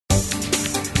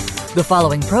The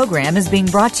following program is being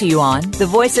brought to you on the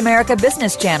Voice America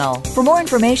Business Channel. For more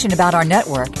information about our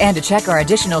network and to check our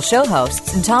additional show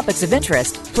hosts and topics of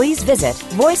interest, please visit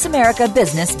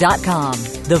voiceamericabusiness.com.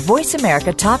 The Voice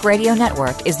America Talk Radio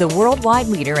Network is the worldwide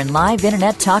leader in live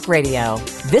Internet talk radio.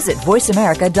 Visit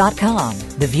voiceamerica.com.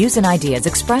 The views and ideas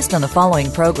expressed on the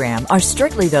following program are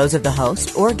strictly those of the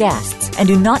host or guests and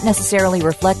do not necessarily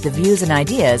reflect the views and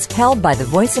ideas held by the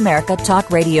Voice America Talk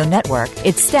Radio Network,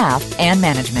 its staff, and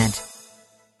management.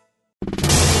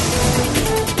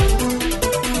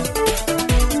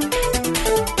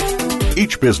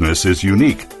 Each business is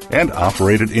unique and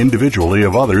operated individually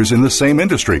of others in the same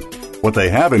industry. What they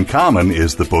have in common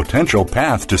is the potential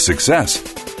path to success.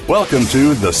 Welcome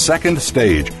to The Second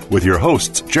Stage with your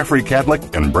hosts, Jeffrey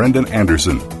Kadlic and Brendan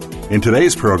Anderson. In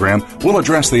today's program, we'll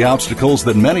address the obstacles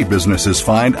that many businesses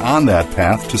find on that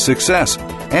path to success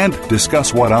and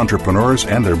discuss what entrepreneurs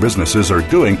and their businesses are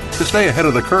doing to stay ahead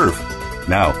of the curve.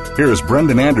 Now, here's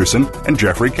Brendan Anderson and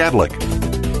Jeffrey Kadlic.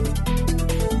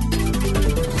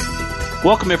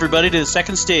 Welcome, everybody, to The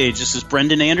Second Stage. This is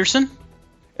Brendan Anderson.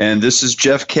 And this is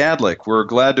Jeff Kadlic. We're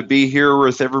glad to be here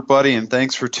with everybody, and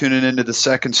thanks for tuning into The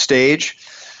Second Stage.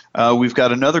 We've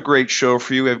got another great show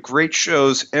for you. We have great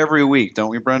shows every week,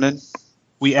 don't we, Brendan?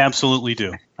 We absolutely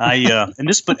do.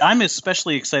 But I'm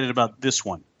especially excited about this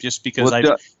one, just because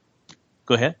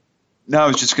Go ahead. No, I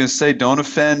was just going to say, don't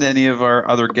offend any of our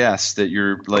other guests that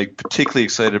you're particularly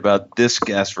excited about this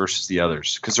guest versus the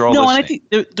others, because they're all listening. And I think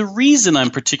the reason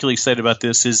I'm particularly excited about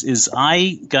this is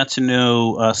I got to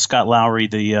know Scot Lowry,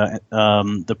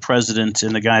 the president,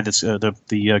 and the guy that's the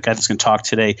guy that's going to talk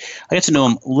today. I got to know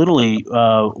him literally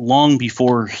long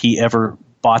before he ever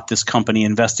bought this company,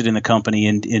 invested in the company,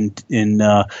 and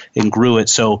grew it.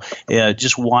 So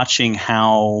just watching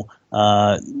how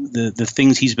the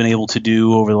things he's been able to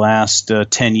do over the last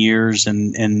 10 years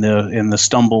and the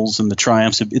stumbles and the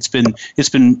triumphs, it's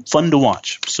been fun to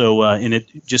watch. So and it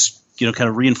just kind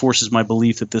of reinforces my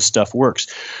belief that this stuff works.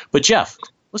 But Jeff,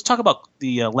 let's talk about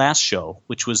the last show,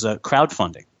 which was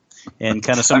crowdfunding, and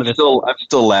kind of some I'm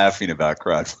still laughing about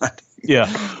crowdfunding.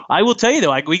 Yeah, I will tell you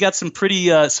though, we got some pretty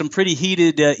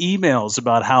heated emails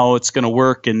about how it's going to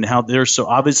work and how there's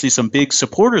obviously some big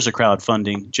supporters of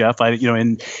crowdfunding, Jeff. And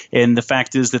the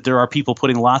fact is that there are people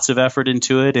putting lots of effort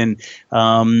into it, and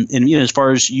as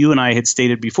far as you and I had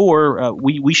stated before,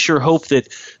 we sure hope that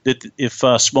if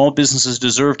small businesses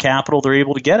deserve capital, they're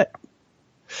able to get it.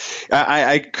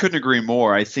 I couldn't agree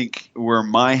more. I think where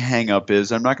my hang up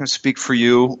is, I'm not going to speak for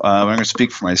you, I'm going to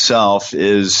speak for myself,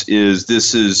 is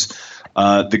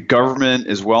the government,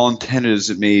 as well intended as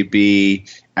it may be,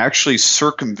 actually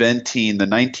circumventing the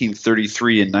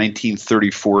 1933 and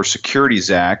 1934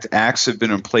 Securities Act. Acts have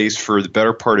been in place for the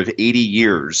better part of 80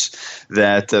 years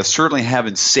that certainly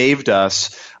haven't saved us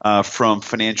from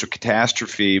financial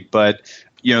catastrophe, but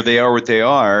they are what they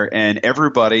are, and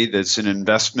everybody that's in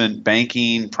investment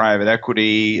banking, private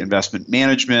equity, investment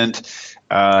management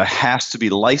has to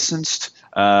be licensed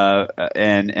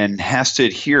and has to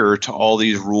adhere to all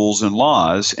these rules and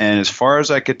laws. And as far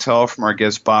as I could tell from our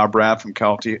guest Bob Rath from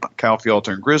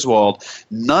Calfialter and Griswold,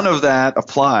 none of that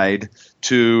applied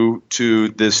to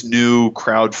this new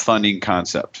crowdfunding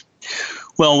concept.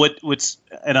 Well,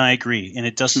 and I agree, and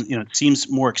it doesn't, it seems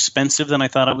more expensive than I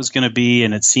thought it was going to be,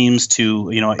 and it seems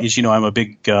to, as you know, I'm a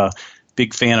big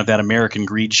fan of that American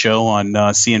Greed show on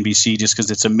CNBC, just because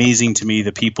it's amazing to me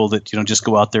the people that just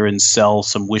go out there and sell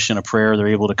some wish and a prayer, they're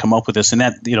able to come up with this, and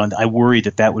that I worry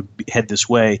that would head this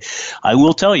way. I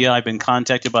will tell you, I've been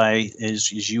contacted by,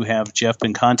 as you have, Jeff,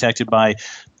 been contacted by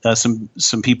some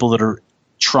people that are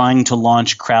trying to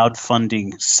launch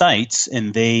crowdfunding sites,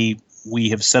 and we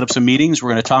have set up some meetings. We're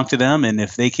going to talk to them, and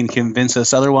if they can convince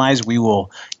us otherwise, we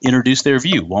will introduce their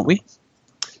view, won't we?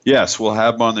 Yes, we'll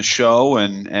have them on the show,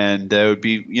 and it would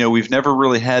be, we've never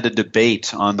really had a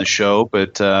debate on the show,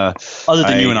 but other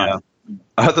than you and I.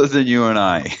 Other than you and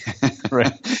I,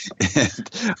 right? And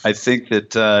I think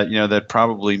that that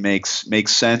probably makes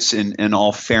sense in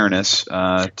all fairness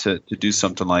to do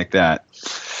something like that.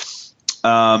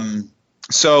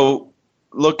 So.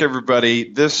 Look, everybody,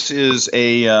 this is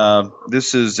a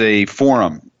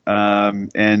forum,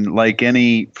 and like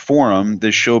any forum,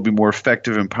 this show will be more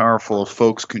effective and powerful if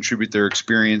folks contribute their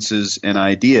experiences and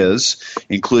ideas,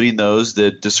 including those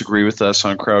that disagree with us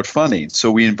on crowdfunding.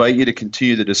 So we invite you to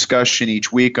continue the discussion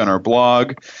each week on our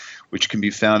blog, which can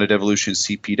be found at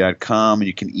evolutioncp.com, and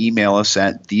you can email us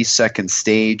at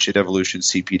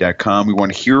thesecondstage@evolutioncp.com. We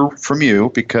want to hear from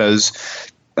you because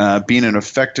being an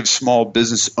effective small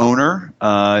business owner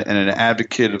and an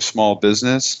advocate of small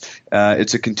business.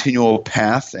 It's a continual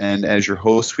path, and as your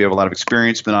host, we have a lot of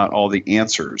experience, but not all the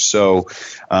answers. So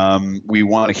we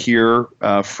want to hear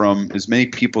from as many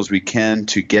people as we can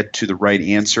to get to the right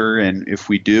answer, and if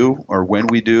we do, or when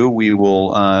we do, we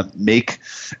will make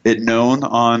it known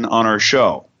on our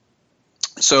show.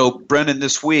 So, Brendan,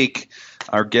 this week,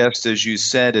 our guest, as you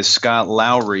said, is Scot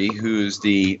Lowry, who is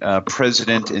the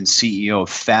president and CEO of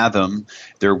Fathom.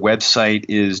 Their website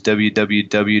is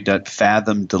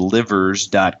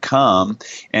www.fathomdelivers.com.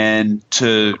 And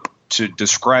to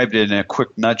describe it in a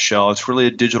quick nutshell, it's really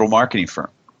a digital marketing firm.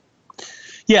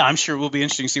 Yeah, I'm sure it will be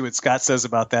interesting to see what Scott says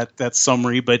about that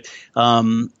summary. But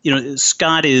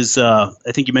Scott is, I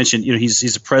think you mentioned, he's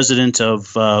the president of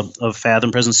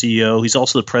Fathom, president CEO. He's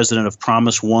also the president of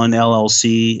Promise One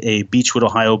LLC, a Beechwood,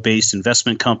 Ohio-based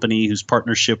investment company whose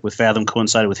partnership with Fathom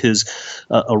coincided with his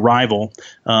arrival.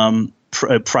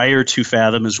 Prior to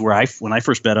Fathom is when I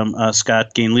first met him.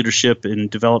 Scott gained leadership in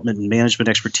development and management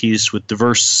expertise with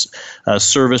diverse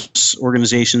service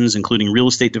organizations, including real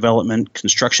estate development,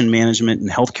 construction management, and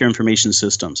healthcare information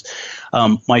systems.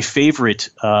 My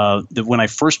favorite, when I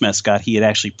first met Scott, he had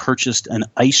actually purchased an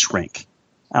ice rink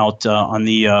out in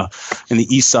the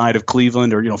east side of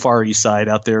Cleveland, or far east side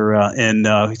out there, and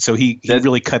so he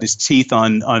really cut his teeth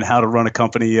on how to run a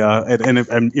company, and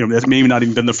that's maybe not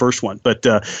even been the first one, but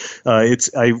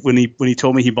when he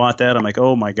told me he bought that, I'm like,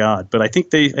 oh my god! But I think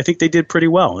they did pretty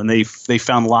well, and they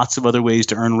found lots of other ways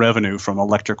to earn revenue from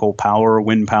electrical power,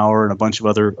 wind power, and a bunch of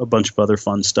other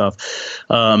fun stuff.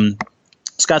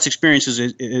 Scott's experience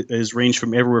is ranged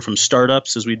from everywhere from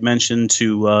startups, as we'd mentioned,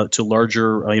 to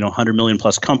larger, 100 million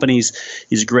plus companies.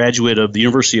 He's a graduate of the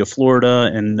University of Florida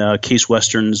and Case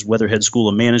Western's Weatherhead School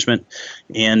of Management.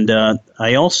 And I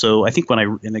think I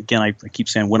keep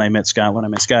saying when I met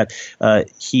Scott,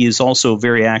 he is also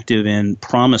very active in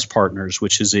Promise Partners,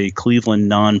 which is a Cleveland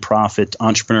nonprofit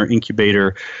entrepreneur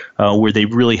incubator where they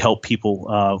really help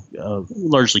people,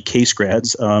 largely Case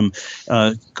grads,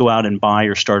 go out and buy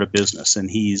or start a business.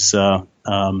 And he's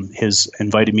has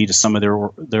invited me to some of their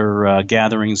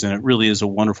gatherings, and it really is a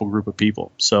wonderful group of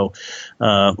people. So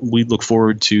we look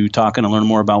forward to talking and learn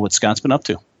more about what Scott's been up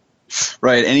to.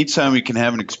 Right. Anytime we can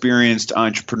have an experienced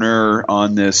entrepreneur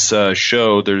on this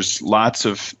show, there's lots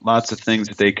of things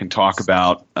that they can talk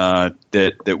about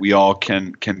that we all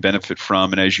can benefit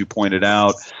from. And as you pointed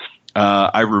out,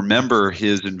 I remember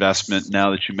his investment,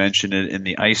 now that you mention it, in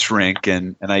the ice rink,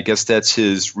 and I guess that's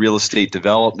his real estate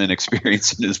development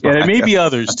experience in his bio. Yeah, there may be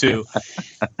others too.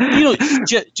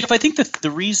 Jeff, I think that the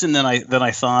reason that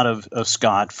I thought of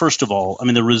Scott, first of all, I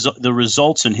mean the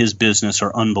results in his business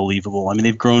are unbelievable. I mean,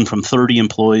 they've grown from 30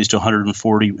 employees to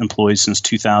 140 employees since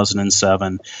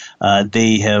 2007.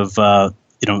 They have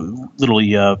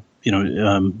literally.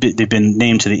 They've been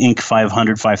named to the Inc.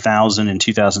 500, 5,000 in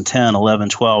 2010, 11,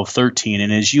 12, 13.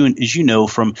 And as you know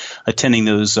from attending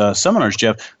those seminars,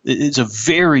 Jeff, it's a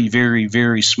very, very,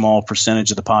 very small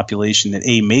percentage of the population that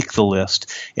make the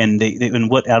list. And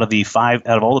out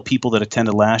of all the people that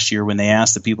attended last year, when they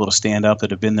asked the people to stand up that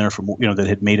have been there for that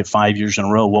had made it 5 years in a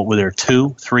row, what were there,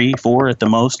 2, 3, 4 at the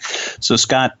most? So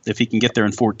Scott, if he can get there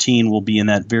in 14, will be in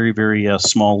that very, very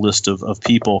small list of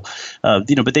people.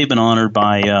 But they've been honored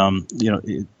by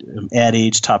Ad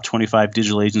Age Top 25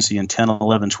 Digital Agency in 10,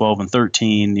 11, 12, and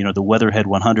 13, the Weatherhead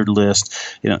 100 list.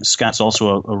 Scott's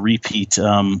also a repeat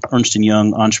Ernst &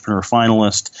 Young Entrepreneur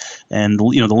finalist, and the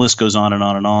list goes on and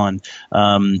on and on.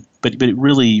 But it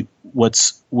really,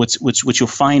 what you'll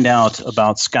find out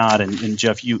about Scott, and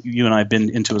Jeff, you and I have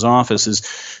been into his office, is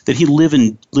that he lives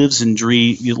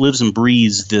and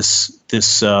breathes this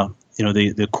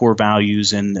the core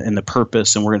values and the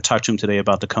purpose, and we're going to talk to him today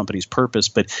about the company's purpose.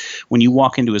 But when you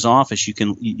walk into his office, you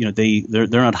can they're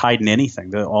not hiding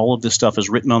anything. All of this stuff is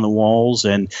written on the walls,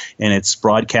 and it's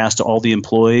broadcast to all the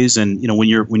employees. And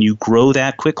when you grow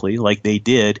that quickly, like they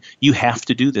did, you have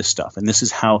to do this stuff. And this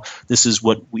is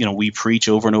what we preach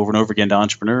over and over and over again to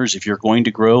entrepreneurs. If you're going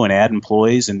to grow and add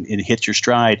employees and hit your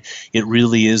stride, it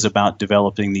really is about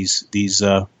developing these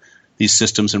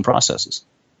systems and processes.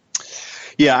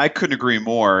 Yeah, I couldn't agree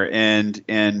more. And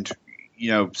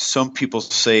some people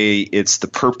say it's the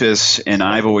purpose, and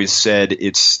I've always said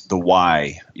it's the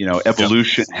why.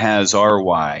 Evolution has our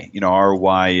why. Our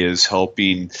why is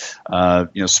helping,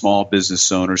 small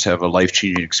business owners have a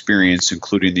life-changing experience,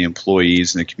 including the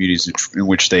employees and the communities in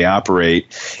which they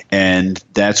operate. And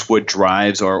that's what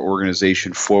drives our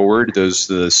organization forward.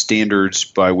 Those are the standards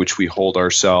by which we hold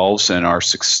ourselves and our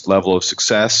level of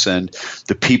success. And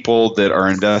the people that are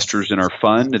investors in our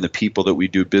fund and the people that we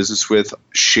do business with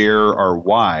share our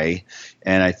why.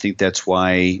 And I think that's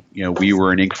why we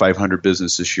were an Inc. 500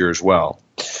 business this year as well.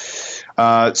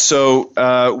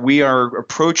 So we are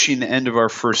approaching the end of our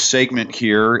first segment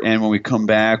here, and when we come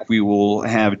back, we will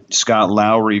have Scot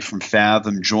Lowry from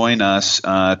Fathom join us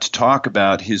to talk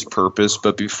about his purpose.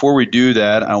 But before we do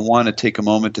that, I want to take a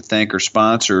moment to thank our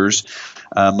sponsors.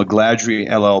 McGladrey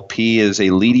LLP is a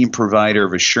leading provider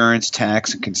of assurance,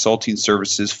 tax, and consulting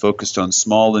services focused on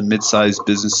small and mid-sized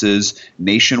businesses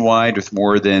nationwide with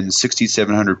more than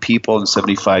 6,700 people in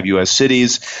 75 U.S.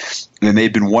 cities. And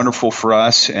they've been wonderful for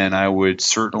us, and I would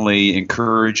certainly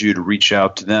encourage you to reach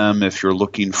out to them if you're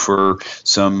looking for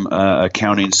some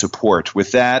accounting support.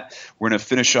 With that, we're going to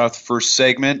finish off the first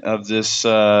segment of this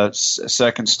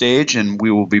second stage, and we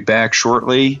will be back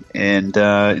shortly and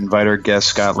invite our guest,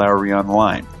 Scot Lowry, on the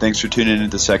line. Thanks for tuning in to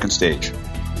the second stage.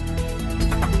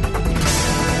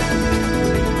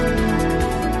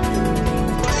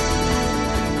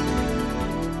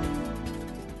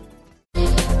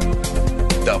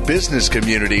 Business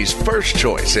community's first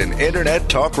choice in Internet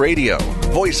Talk Radio,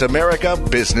 Voice America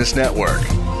Business Network.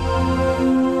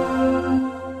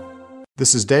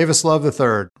 This is Davis Love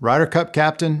III, Ryder Cup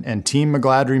captain and Team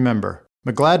McGladrey member.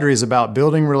 McGladrey is about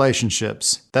building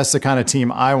relationships. That's the kind of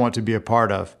team I want to be a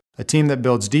part of. A team that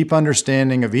builds deep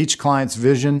understanding of each client's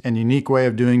vision and unique way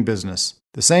of doing business.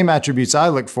 The same attributes I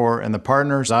look for in the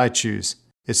partners I choose.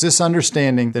 It's this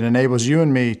understanding that enables you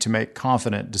and me to make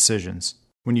confident decisions.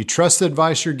 When you trust the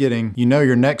advice you're getting, you know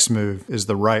your next move is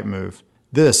the right move.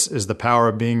 This is the power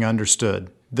of being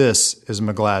understood. This is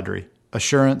McGladrey.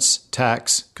 Assurance,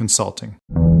 tax, consulting.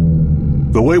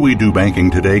 The way we do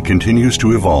banking today continues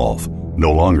to evolve.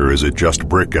 No longer is it just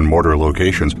brick and mortar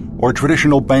locations or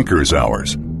traditional banker's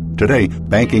hours. Today,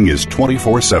 banking is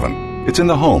 24/7. It's in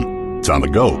the home. It's on the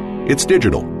go. It's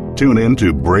digital. Tune in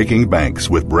to Breaking Banks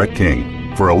with Brett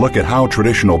King for a look at how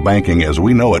traditional banking as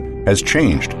we know it has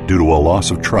changed due to a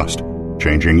loss of trust,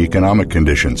 changing economic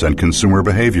conditions and consumer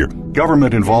behavior,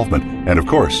 government involvement, and of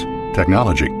course,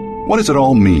 technology. What does it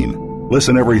all mean?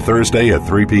 Listen every Thursday at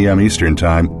 3 p.m. Eastern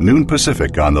Time, noon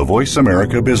Pacific on the Voice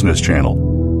America Business Channel.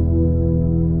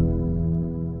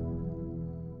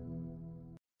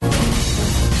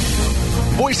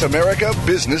 Voice America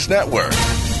Business Network,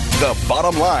 the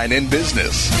bottom line in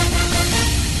business.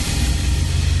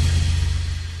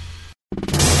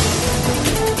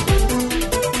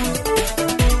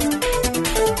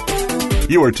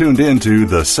 You are tuned in to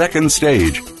The Second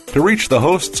Stage. To reach the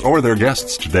hosts or their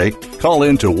guests today, call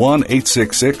in to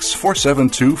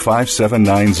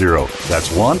 1-866-472-5790. That's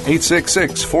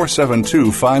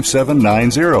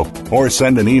 1-866-472-5790. Or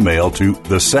send an email to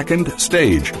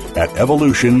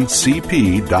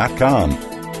thesecondstage@evolutioncp.com.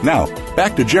 Now,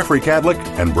 back to Jeffrey Kadlic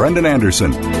and Brendan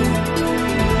Anderson.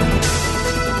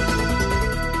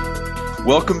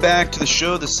 Welcome back to the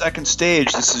show, The Second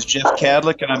Stage. This is Jeff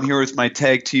Kadlic, and I'm here with my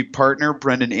tag team partner,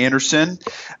 Brendan Anderson.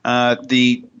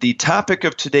 The topic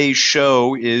of today's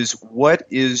show is, what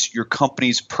is your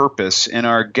company's purpose? And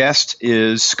our guest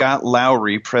is Scot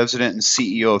Lowry, President and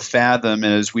CEO of Fathom.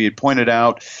 And as we had pointed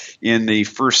out in the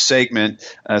first segment,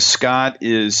 Scot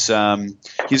is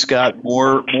he's got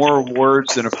more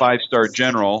awards than a five-star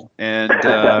general, and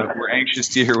we're anxious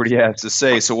to hear what he has to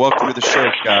say. So welcome to the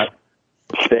show, Scot.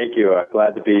 Thank you.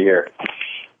 Glad to be here.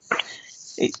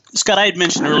 Hey, Scot, I had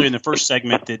mentioned earlier in the first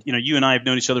segment that you and I have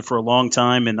known each other for a long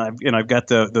time, and I've got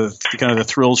the kind of the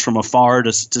thrills from afar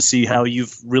to see how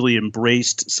you've really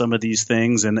embraced some of these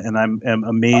things, and I'm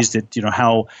amazed at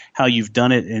how you've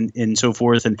done it and so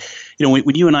forth. And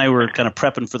when you and I were kind of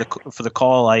prepping for the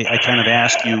call, I kind of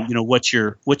asked you what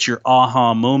your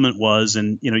aha moment was,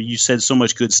 and you said so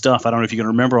much good stuff. I don't know if you can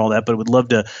remember all that, but I would love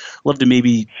to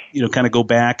maybe kind of go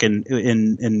back and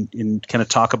kind of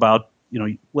talk about.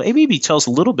 Maybe tell us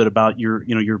a little bit about your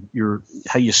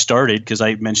how you started, because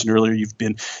I mentioned earlier you've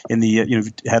been in the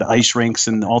you've had ice rinks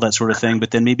and all that sort of thing, but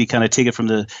then maybe kind of take it from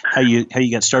how you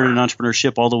got started in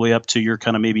entrepreneurship all the way up to your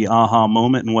kind of maybe aha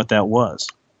moment and what that was.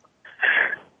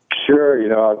 Sure.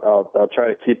 I'll try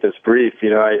to keep this brief.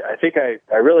 I think I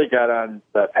really got on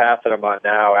the path that I'm on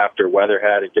now after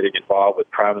Weatherhead and getting involved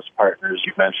with Promise Partners.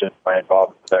 You mentioned my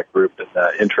involvement with that group in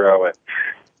the intro, and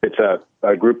it's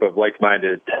a group of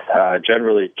like-minded,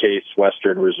 generally Case,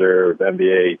 Western Reserve,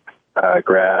 MBA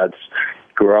grads,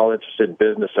 who are all interested in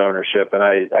business ownership. And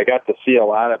I got to see a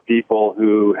lot of people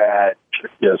who had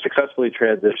successfully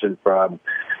transitioned from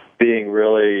being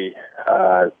really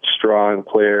strong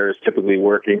players, typically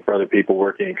working for other people,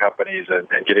 working in companies, and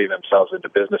getting themselves into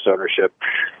business ownership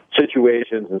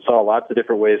situations, and saw lots of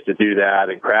different ways to do that,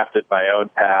 and crafted my own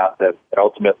path that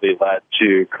ultimately led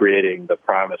to creating the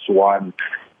Promise One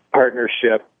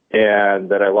partnership, and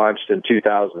that I launched in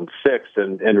 2006.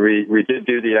 And we did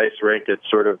do the ice rink. It's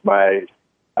sort of my,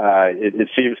 it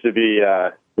seems to be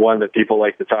one that people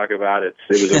like to talk about. It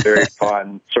was a very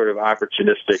fun, sort of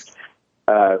opportunistic,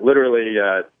 literally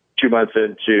 2 months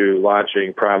into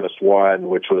launching Promise One,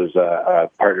 which was a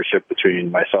partnership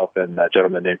between myself and a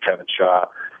gentleman named Kevin Shaw.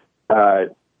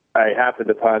 I happened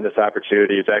upon this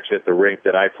opportunity. It's actually at the rink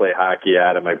that I play hockey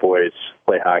at and my boys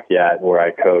play hockey at, and where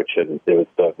I coach, and the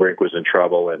rink was in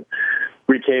trouble. And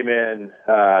we came in,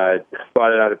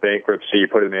 bought it out of bankruptcy,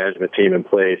 put a management team in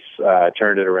place,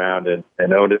 turned it around, and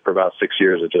owned it for about 6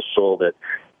 years and just sold it.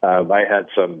 I had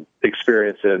some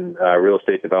experience in real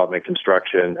estate development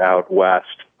construction out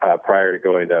west prior to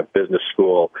going to business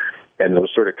school, and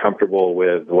was sort of comfortable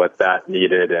with what that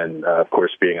needed. And, of course,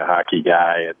 being a hockey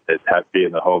guy and being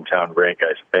the hometown rink,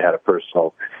 I had a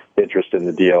personal interest in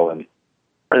the deal.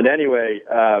 And anyway,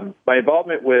 my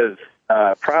involvement with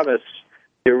Promise,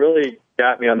 it really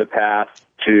got me on the path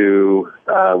to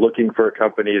looking for a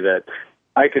company that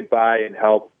I could buy and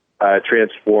help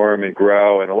transform and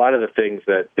grow. And a lot of the things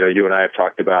that you and I have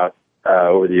talked about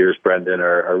over the years, Brendan,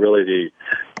 are really the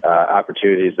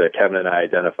opportunities that Kevin and I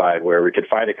identified, where we could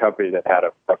find a company that had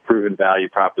a proven value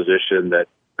proposition, that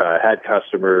had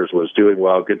customers, was doing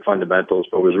well, good fundamentals,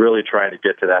 but was really trying to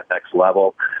get to that next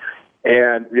level.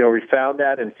 And we found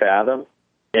that in Fathom.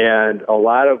 And a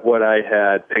lot of what I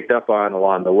had picked up on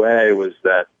along the way was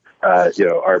that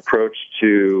our approach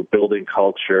to building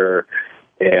culture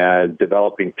and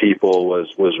developing people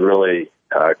was really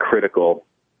critical.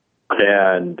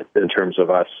 And in terms of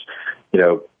us,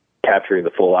 capturing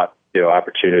the full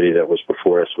opportunity that was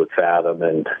before us with Fathom,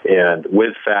 and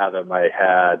with Fathom, I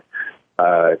had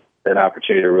an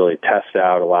opportunity to really test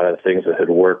out a lot of the things that had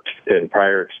worked in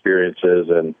prior experiences,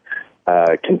 and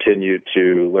continue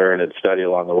to learn and study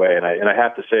along the way. And I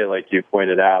have to say, like you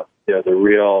pointed out, the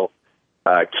real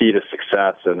key to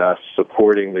success in us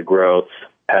supporting the growth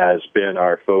has been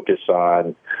our focus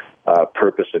on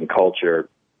purpose and culture.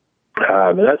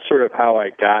 And that's sort of how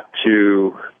I got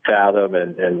to Fathom,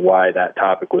 and why that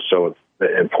topic was so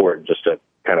important, just to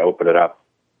kind of open it up.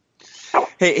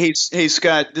 Hey,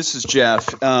 Scott, this is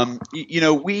Jeff.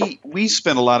 We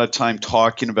spend a lot of time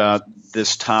talking about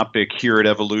this topic here at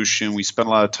Evolution. We spend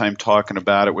a lot of time talking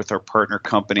about it with our partner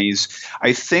companies.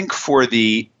 I think for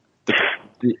the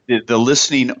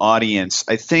listening audience,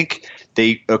 I think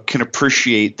they can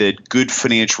appreciate that good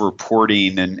financial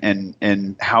reporting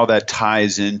and how that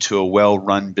ties into a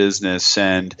well-run business,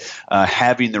 and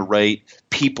having the right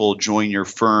people join your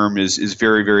firm is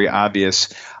very, very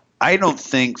obvious. I don't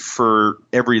think for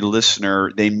every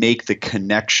listener they make the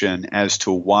connection as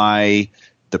to why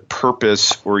the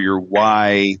purpose or your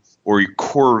why or your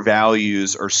core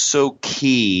values are so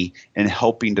key in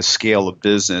helping to scale a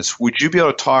business. Would you be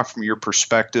able to talk from your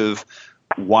perspective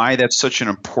why that's such an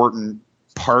important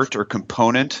part or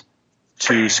component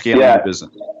to scaling a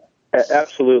business?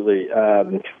 Absolutely.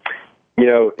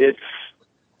 It's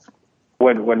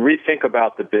when we think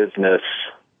about the business,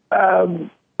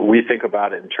 we think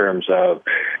about it in terms of,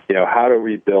 how do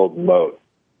we build moat?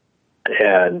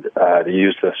 And to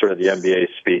use the sort of the MBA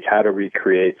speak, how do we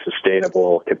create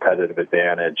sustainable competitive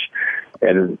advantage?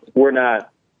 And we're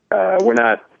not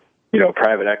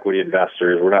private equity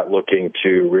investors. We're not looking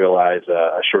to realize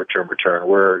a short-term return.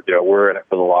 We're in it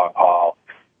for the long haul.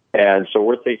 And so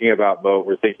we're thinking about moat.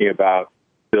 We're thinking about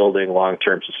building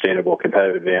long-term sustainable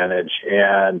competitive advantage.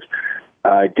 And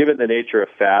given the nature of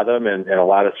Fathom and a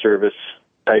lot of service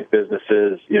type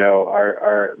businesses,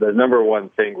 the number one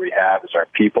thing we have is our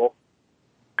people.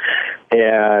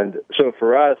 And so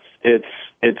for us, it's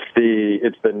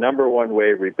the number one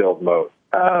way we build moat,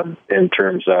 in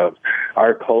terms of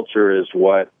our culture is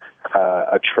what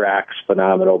attracts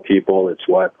phenomenal people. It's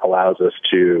what allows us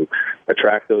to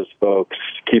attract those folks,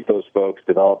 keep those folks,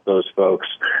 develop those folks.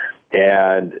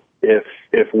 And if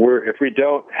we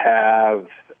don't have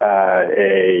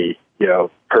a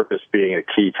purpose being a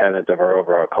key tenet of our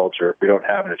overall culture, if we don't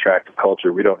have an attractive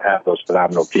culture, we don't have those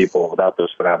phenomenal people. Without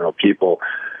those phenomenal people,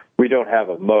 we don't have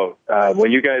a moat.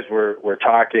 When you guys were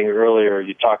talking earlier,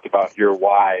 you talked about your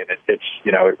why, and it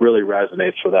really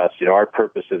resonates with us. Our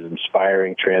purpose is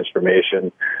inspiring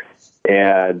transformation,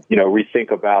 and we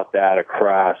think about that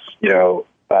across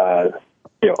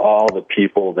all the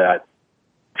people that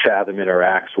Fathom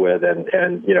interacts with,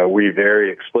 and we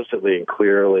very explicitly and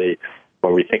clearly,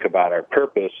 when we think about our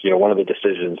purpose, one of the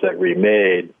decisions that we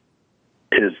made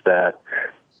is that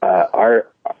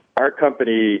our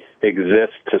company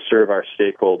exists to serve our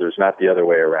stakeholders, not the other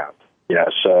way around.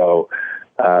 So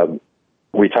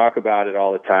we talk about it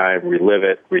all the time. We live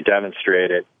it. We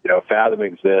demonstrate it. Fathom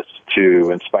exists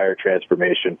to inspire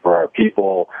transformation for our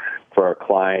people, for our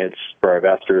clients, for our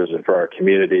investors, and for our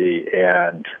community.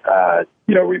 And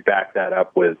we back that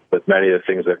up with many of the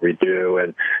things that we do.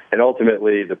 And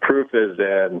ultimately, the proof is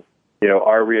in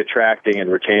are we attracting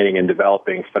and retaining and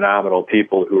developing phenomenal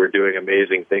people who are doing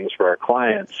amazing things for our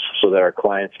clients, so that our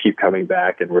clients keep coming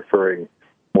back and referring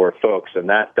more folks. And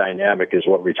that dynamic is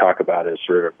what we talk about as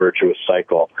sort of a virtuous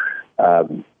cycle.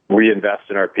 We invest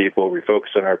in our people, we focus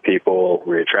on our people,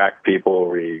 we attract people,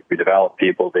 we develop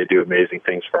people. They do amazing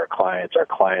things for our clients. Our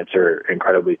clients are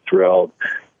incredibly thrilled.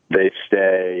 They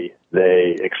stay,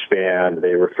 they expand,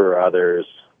 they refer others,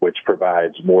 which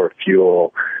provides more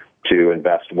fuel to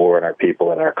invest more in our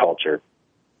people and our culture.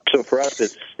 So for us,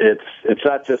 it's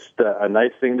not just a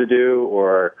nice thing to do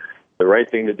or the right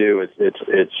thing to do.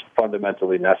 It's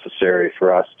fundamentally necessary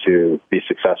for us to be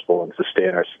successful and sustain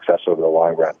our success over the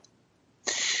long run.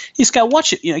 Hey, Scott,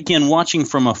 watching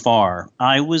from afar,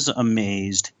 I was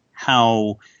amazed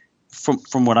how,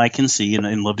 from what I can see,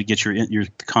 and love to get your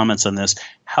comments on this,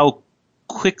 how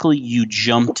quickly you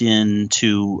jumped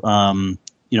into,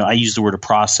 I use the word a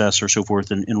process or so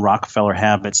forth in Rockefeller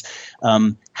Habits.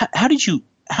 How did you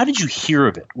hear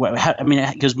of it?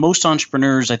 Because most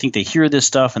entrepreneurs, I think they hear this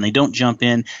stuff and they don't jump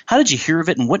in. How did you hear of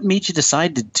it, and what made you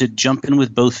decide to jump in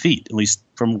with both feet, at least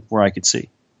from where I could see?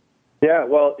 Yeah,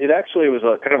 well, it actually was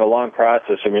kind of a long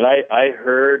process. I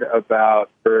heard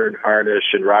about Verne Harnish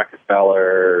and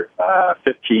Rockefeller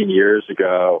 15 years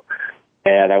ago,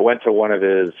 and I went to one of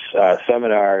his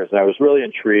seminars, and I was really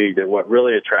intrigued. And what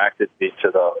really attracted me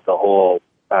to the whole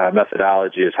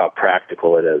methodology is how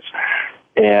practical it is.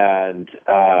 And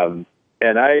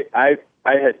I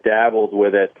had dabbled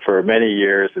with it for many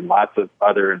years in lots of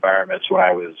other environments when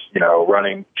I was,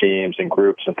 running teams and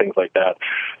groups and things like that.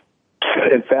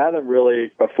 And Fathom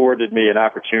really afforded me an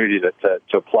opportunity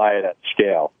to apply it at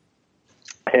scale.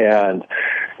 And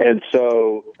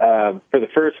so for the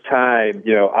first time,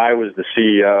 I was the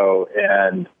CEO,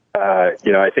 and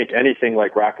I think anything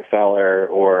like Rockefeller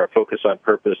or a focus on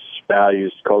purpose,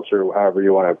 values, culture, however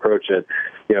you want to approach it,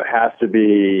 has to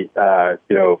be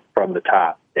from the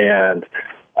top. And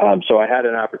so I had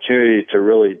an opportunity to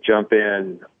really jump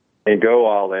in and go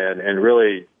all in, and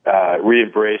really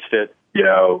re-embraced it.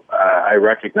 I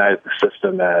recognized the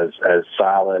system as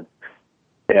solid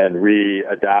and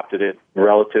re-adopted it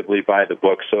relatively by the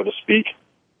book, so to speak.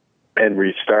 And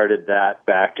we started that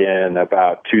back in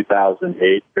about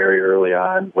 2008, very early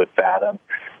on with Fathom.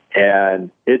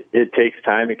 And it takes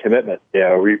time and commitment.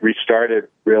 We started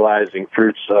realizing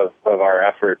fruits of our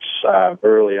efforts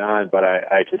early on, but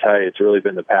I can tell you it's really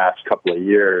been the past couple of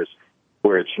years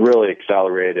where it's really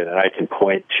accelerated, and I can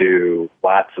point to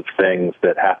lots of things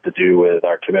that have to do with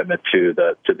our commitment to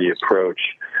the approach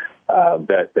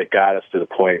that got us to the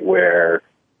point where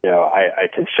I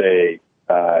can say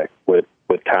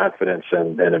with confidence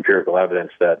and empirical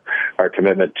evidence that our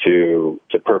commitment to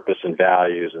purpose and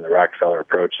values and the Rockefeller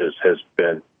approaches has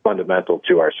been fundamental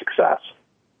to our success.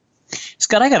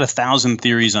 Scott, I got 1,000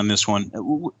 theories on this one,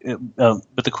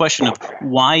 but the question of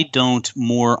why don't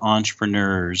more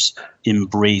entrepreneurs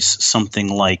embrace something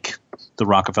like the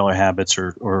Rockefeller Habits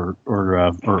or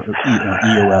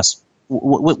EOS?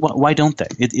 Why don't they?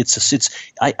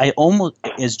 I almost,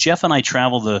 as Jeff and I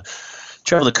travel the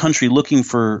country looking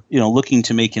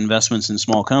to make investments in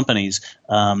small companies,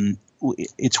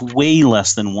 it's way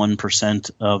less than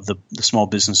 1% of the small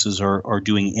businesses are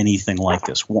doing anything like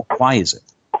this. Why is it?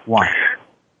 Why?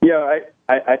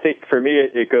 I think for me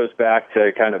it goes back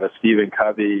to kind of a Stephen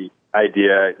Covey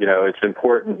idea. It's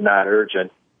important, not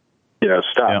urgent,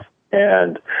 stuff. Yeah.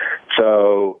 And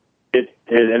so it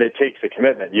takes a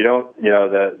commitment. You don't,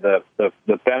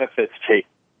 the benefits take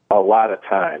a lot of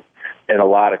time and a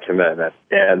lot of commitment.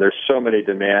 And there's so many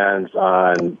demands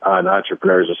on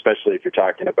entrepreneurs, especially if you're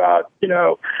talking about,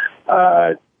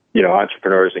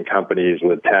 entrepreneurs and companies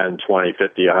with 10, 20,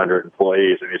 50, 100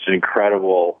 employees. It's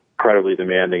incredibly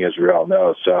demanding, as we all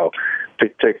know. So to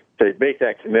make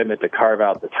that commitment, to carve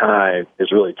out the time,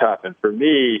 is really tough. And for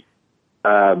me,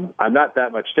 I'm not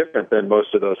that much different than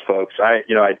most of those folks. I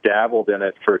dabbled in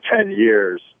it for 10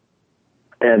 years,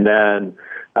 And then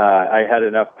I had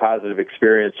enough positive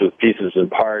experience with pieces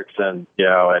and parts, and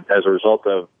and as a result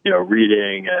of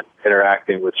reading and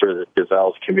interacting with sort of the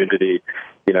Gazelles community,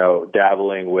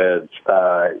 dabbling with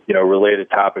related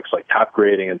topics like top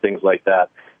grading and things like that.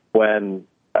 When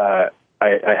I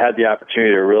had the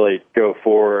opportunity to really go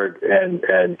forward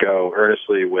and go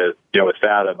earnestly with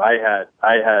Fathom, I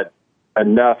had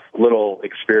enough little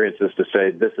experiences to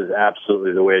say this is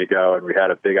absolutely the way to go, and we had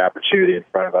a big opportunity in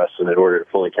front of us, and in order to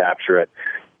fully capture it,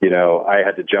 I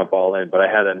had to jump all in. But I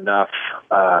had enough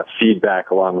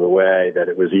feedback along the way that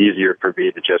it was easier for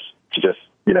me to just do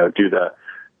the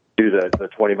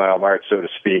 20-mile march, so to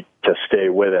speak, to stay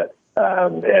with it.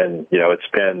 And it's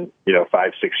been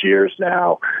 5-6 years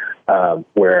now,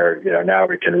 where now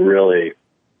we can really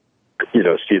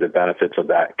see the benefits of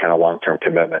that kind of long-term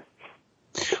commitment.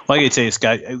 Well, I got to tell you,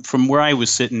 Scott, from where I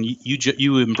was sitting,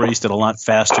 you embraced it a lot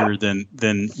faster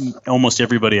than almost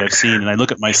everybody I've seen. And I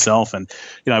look at myself, and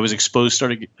I was I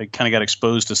kind of got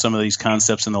exposed to some of these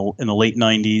concepts in the late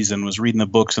 '90s, and was reading the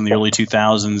books in the early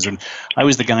 2000s. And I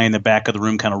was the guy in the back of the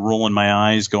room, kind of rolling my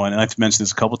eyes, going. And I've mentioned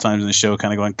this a couple times in the show,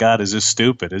 kind of going, "God, is this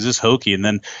stupid? Is this hokey?" And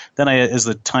then as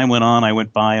the time went on, I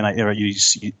went by, and you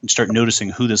start noticing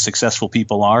who the successful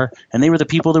people are, and they were the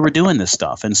people that were doing this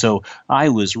stuff. And so I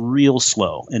was real slow.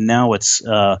 And now it's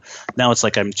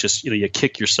like I'm just you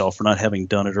kick yourself for not having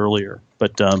done it earlier.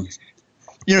 But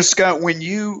Scott, when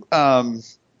you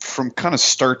from kind of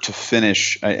start to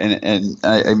finish, and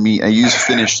I mean I use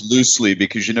finish loosely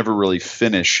because you never really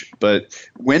finish. But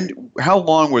how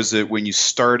long was it when you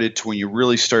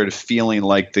really started feeling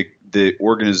like the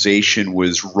organization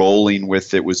was rolling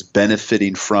with it, was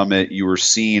benefiting from it, you were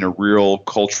seeing a real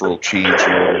cultural change in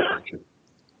the organization?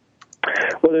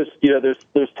 Well, there's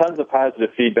tons of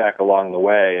positive feedback along the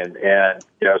way, and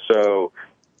so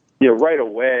right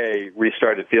away we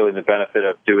started feeling the benefit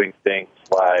of doing things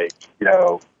like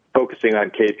focusing on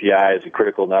KPIs and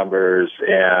critical numbers,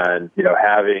 and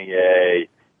having a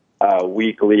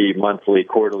weekly, monthly,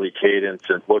 quarterly cadence,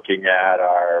 and looking at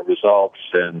our results,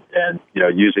 and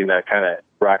using that kind of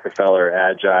Rockefeller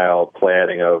agile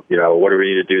planning of what do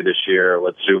we need to do this year?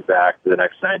 Let's zoom back to the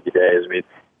next 90 days. I mean,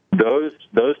 those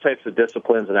types of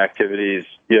disciplines and activities,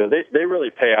 they really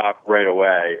pay off right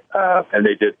away, and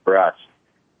they did for us.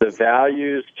 The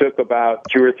values took about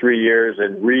 2 or 3 years,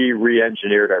 and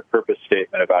re-engineered our purpose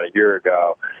statement about a year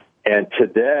ago. And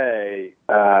today,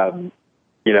 we've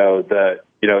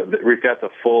got the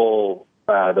full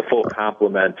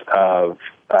complement of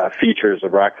features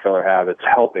of Rockefeller Habits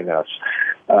helping us.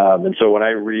 And so when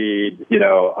I read,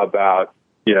 about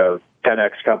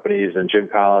 10X companies and Jim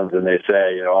Collins, and they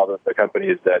say, all the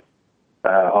companies that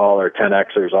all are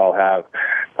 10Xers all have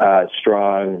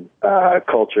strong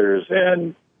cultures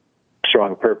and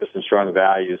strong purpose and strong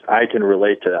values. I can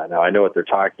relate to that now. I know what they're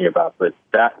talking about, but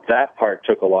that part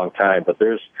took a long time. But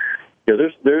there's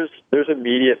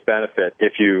immediate benefit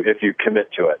if you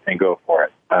commit to it and go for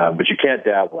it. But you can't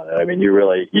dabble in it. I mean,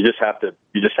 you just have to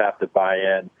buy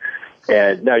in.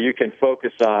 And now you can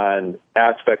focus on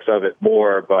aspects of it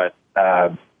more, but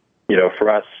for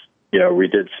us, we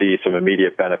did see some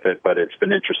immediate benefit, but it's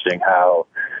been interesting how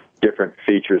different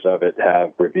features of it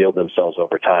have revealed themselves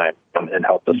over time and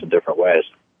helped us in different ways.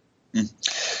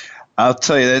 I'll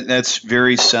tell you that's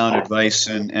very sound advice,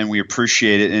 and we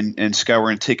appreciate it. And Scott, we're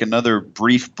going to take another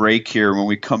brief break here. When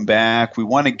we come back, we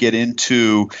want to get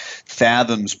into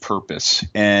Fathom's purpose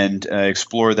and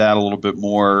explore that a little bit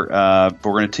more. But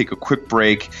we're going to take a quick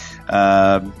break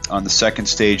on the second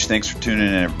stage. Thanks for tuning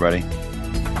in, everybody.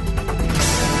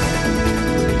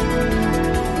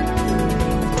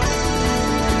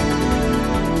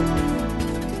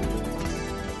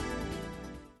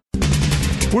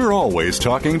 We're always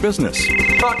talking business.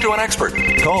 Talk to an expert.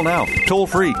 Call now, toll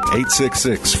free,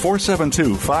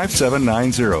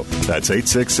 866-472-5790. That's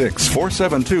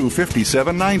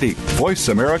 866-472-5790. Voice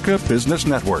America Business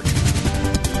Network.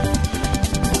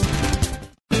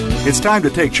 It's time to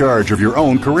take charge of your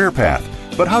own career path.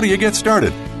 But how do you get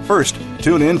started? First,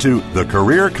 tune in to The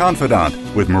Career Confidant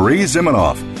with Marie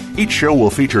Zimenoff. Each show will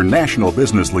feature national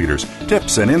business leaders,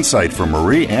 tips and insight from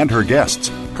Marie and her guests,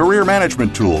 career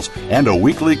management tools, and a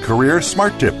weekly career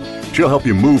smart tip. She'll help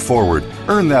you move forward,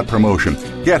 earn that promotion,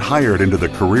 get hired into the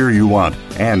career you want,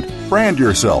 and brand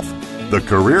yourself. The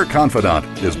Career Confidant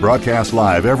is broadcast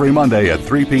live every Monday at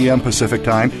 3 p.m. Pacific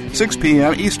Time, 6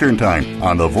 p.m. Eastern Time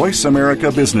on the Voice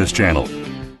America Business Channel.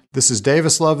 This is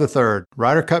Davis Love III,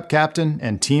 Ryder Cup captain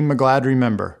and Team McGladrey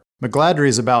member. McGladrey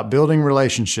is about building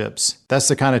relationships. That's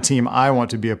the kind of team I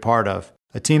want to be a part of.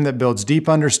 A team that builds deep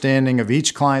understanding of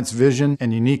each client's vision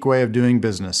and unique way of doing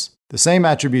business. The same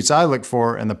attributes I look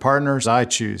for in the partners I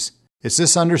choose. It's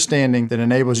this understanding that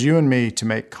enables you and me to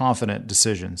make confident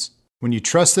decisions. When you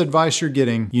trust the advice you're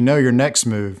getting, you know your next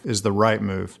move is the right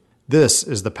move. This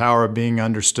is the power of being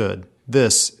understood.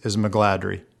 This is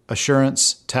McGladrey.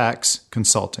 Assurance Tax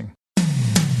Consulting.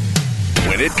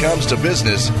 When it comes to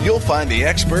business, you'll find the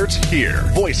experts here.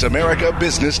 Voice America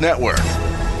Business Network.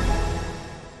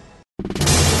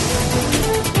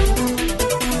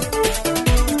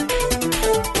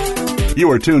 You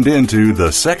are tuned in to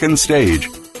The Second Stage.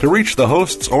 To reach the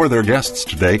hosts or their guests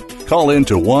today, call in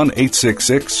to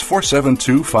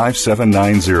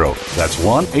 1-866-472-5790. That's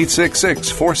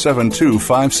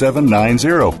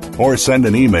 1-866-472-5790. Or send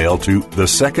an email to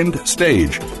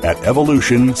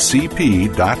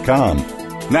thesecondstage@evolutioncp.com.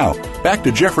 Now, back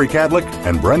to Jeffrey Kadlic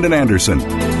and Brendan Anderson.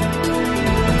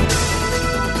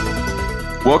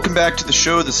 Welcome back to the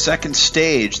show, The Second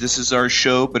Stage. This is our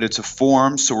show, but it's a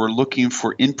forum, so we're looking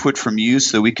for input from you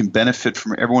so that we can benefit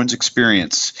from everyone's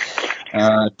experience.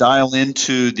 Dial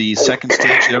into the Second Stage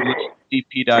at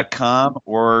evolutioncp.com,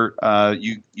 or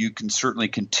you can certainly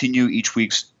continue each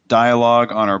week's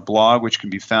dialogue on our blog, which can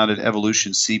be found at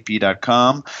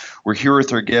evolutioncp.com. We're here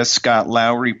with our guest, Scot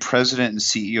Lowry, President and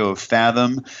CEO of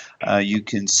Fathom. You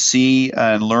can see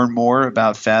and learn more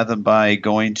about Fathom by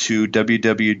going to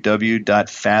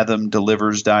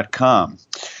www.fathomdelivers.com.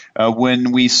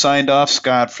 When we signed off,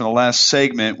 Scott, from the last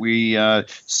segment, we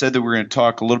said that we were going to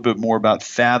talk a little bit more about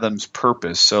Fathom's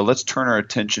purpose. So let's turn our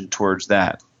attention towards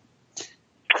that.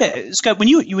 Yeah, Scott, when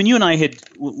you and I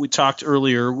we talked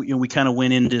earlier, we kind of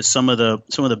went into some of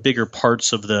the bigger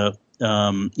parts of the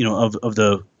of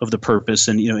the purpose,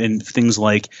 and and things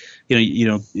like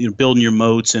building your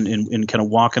moats and kind of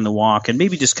walking the walk, and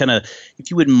maybe just kind of,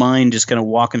 if you wouldn't mind, just kind of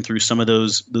walking through some of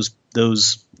those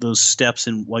steps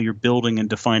and while you're building and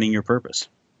defining your purpose.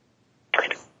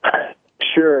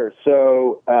 Sure.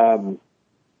 So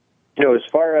as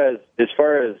far as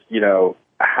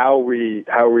how we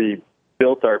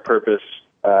built our purpose,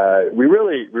 we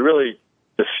really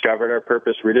discovered our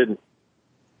purpose. We didn't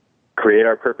create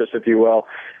our purpose, if you will.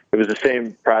 It was the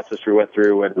same process we went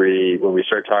through when we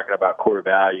started talking about core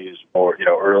values more,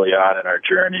 early on in our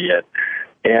journey,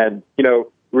 and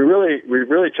we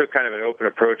really took kind of an open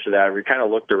approach to that. We kind of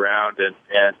looked around and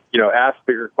asked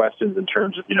bigger questions in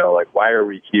terms of like, why are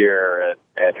we here,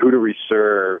 and who do we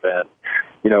serve, and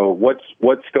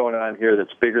what's going on here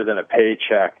that's bigger than a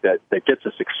paycheck, that gets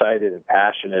us excited and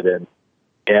passionate,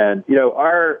 and we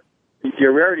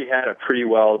already had a pretty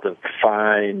well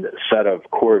defined set of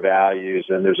core values,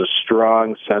 and there's a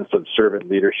strong sense of servant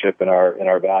leadership in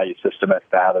our value system at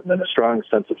Fathom, and a strong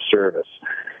sense of service,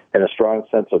 and a strong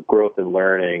sense of growth and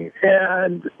learning,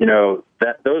 and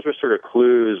that those were sort of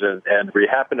clues, and we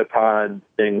happened upon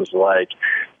things like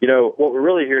what we're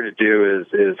really here to do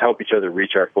is help each other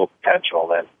reach our full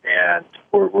potential, and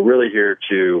we're really here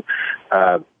to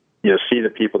see the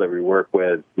people that we work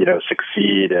with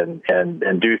succeed and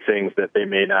do things that they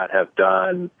may not have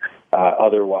done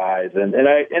otherwise, and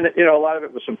a lot of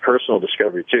it was some personal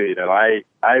discovery too. I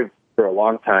for a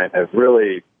long time have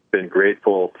really been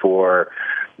grateful for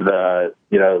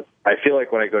I feel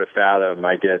like when I go to Fathom,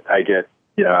 I get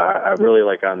I'm really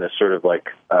like on this sort of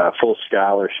like full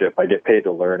scholarship. I get paid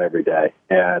to learn every day,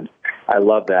 and I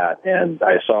love that. And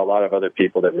I saw a lot of other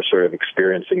people that were sort of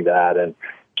experiencing that, and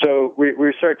so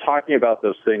we started talking about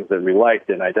those things that we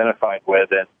liked and identified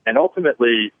with, and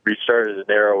ultimately we started to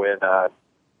narrow in on,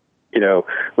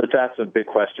 let's ask some big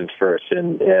questions first.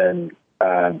 And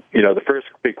the first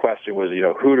big question was,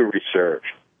 who do we serve?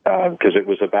 Because it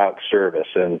was about service,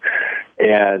 and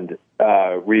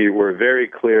we were very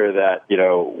clear that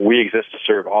we exist to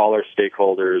serve all our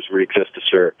stakeholders. We exist to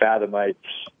serve Fathomites,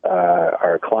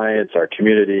 our clients, our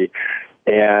community,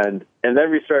 and then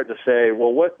we started to say,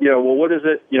 what is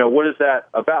it? What is that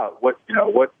about? What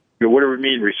do we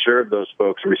mean we serve those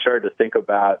folks? And we started to think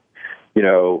about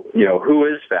who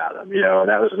is Fathom? And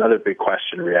that was another big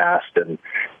question we asked, and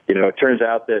it turns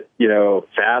out that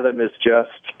Fathom is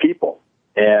just people.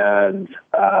 And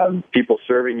people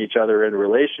serving each other in a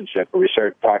relationship. And we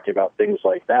started talking about things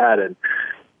like that, and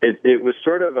it was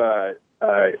sort of a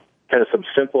kind of some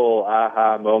simple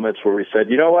aha moments where we said,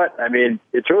 I mean,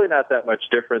 it's really not that much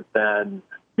different than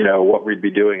what we'd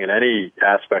be doing in any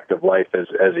aspect of life as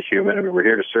a human. I mean, we're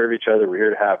here to serve each other. We're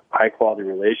here to have high quality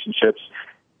relationships.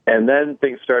 And then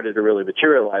things started to really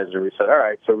materialize, and we said, all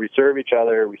right, so we serve each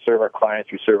other, we serve our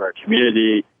clients, we serve our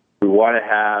community. We want to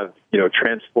have,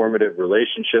 transformative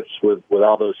relationships with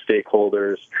all those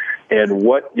stakeholders. And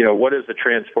what does a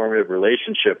transformative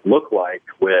relationship look like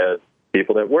with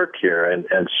people that work here?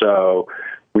 And so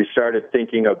we started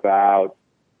thinking about,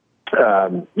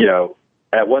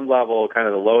 at one level, kind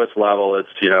of the lowest level,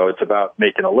 it's about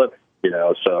making a living,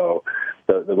 so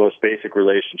the most basic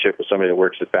relationship with somebody that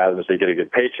works at Fathom is they get a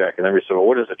good paycheck. And then we say, well,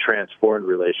 what does a transformed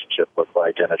relationship look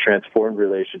like? And a transformed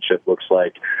relationship looks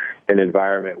like an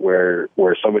environment where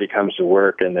somebody comes to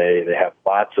work and they have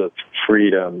lots of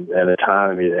freedom and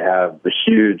autonomy. They have the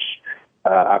huge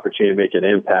opportunity to make an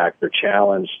impact. They're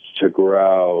challenged to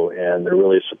grow, and they're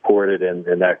really supported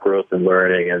in that growth and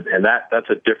learning. And that's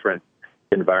a different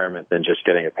environment than just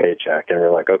getting a paycheck. And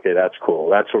we're like, okay, that's cool.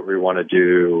 That's what we want to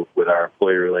do with our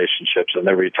employee relationships. And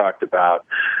then we talked about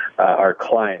our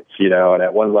clients, and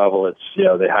at one level it's,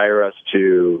 they hire us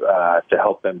to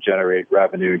help them generate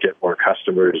revenue, get more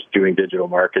customers, doing digital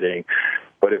marketing.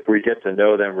 But if we get to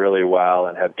know them really well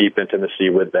and have deep intimacy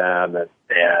with them and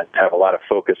have a lot of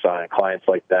focus on clients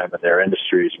like them and their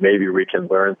industries, maybe we can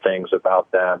learn things about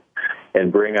them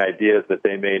and bring ideas that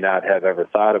they may not have ever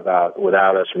thought about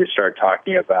without us. We start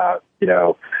talking about,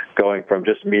 going from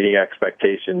just meeting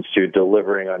expectations to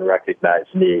delivering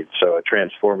unrecognized needs. So a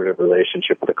transformative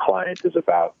relationship with a client is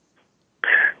about,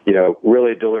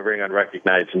 really delivering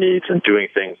unrecognized needs and doing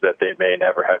things that they may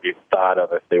never have even thought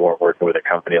of if they weren't working with a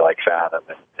company like Fathom.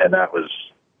 And that was,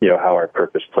 how our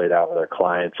purpose played out with our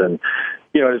clients. And,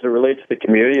 as it relates to the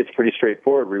community, it's pretty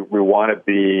straightforward. We want to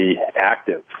be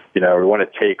active. We want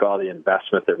to take all the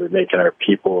investment that we make in our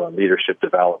people and leadership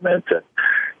development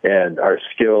and our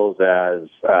skills as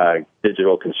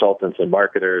digital consultants and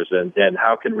marketers, and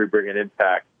how can we bring an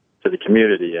impact to the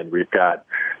community? And we've got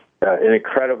an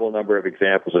incredible number of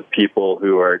examples of people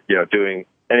who are, doing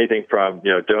anything from,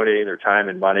 donating their time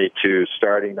and money to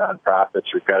starting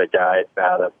nonprofits. We've got a guy at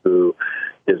Fathom who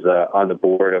is on the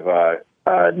board of a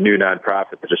new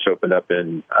nonprofit that just opened up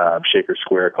in Shaker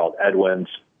Square called Edwin's.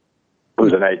 It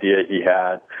was an idea he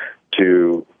had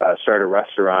to start a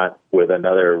restaurant with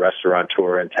another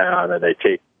restaurateur in town, and they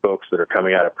take folks that are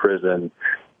coming out of prison,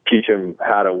 teach them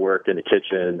how to work in the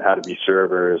kitchen, how to be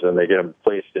servers, and they get them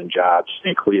placed in jobs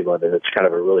in Cleveland. And it's kind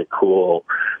of a really cool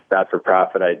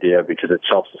not-for-profit idea because it's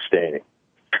self-sustaining.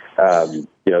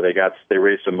 They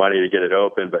raised some money to get it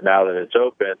open, but now that it's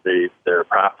open, they're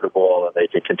profitable and they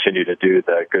can continue to do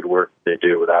the good work they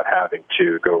do without having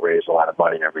to go raise a lot of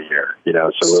money every year. So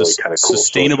really kind of cool.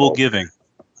 Sustainable social giving.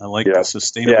 I like the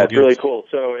sustainable giving. Yeah, it's really cool.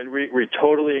 So, and we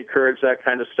totally encourage that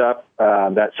kind of stuff.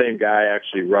 That same guy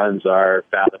actually runs our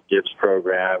Fathom Gives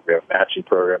program. We have a matching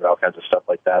program and all kinds of stuff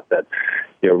like that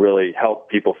really help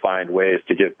people find ways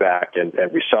to give back, and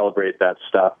we celebrate that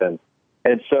stuff.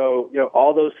 And so,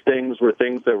 all those things were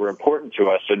things that were important to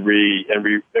us, and we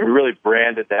really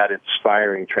branded that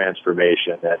inspiring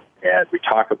transformation, and we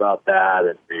talk about that,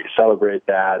 and we celebrate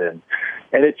that, and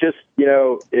it just,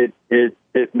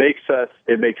 it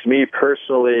makes me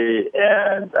personally,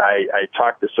 and I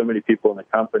talk to so many people in the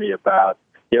company about,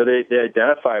 they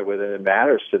identify with it, it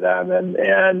matters to them, and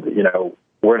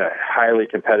we're in a highly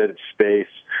competitive space.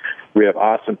 We have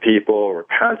awesome people. We're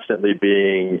constantly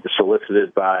being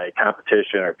solicited by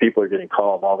competition. Our people are getting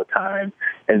called all the time.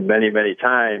 And many, many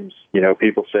times,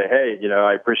 people say, hey,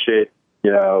 I appreciate,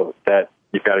 that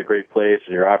you've got a great place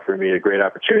and you're offering me a great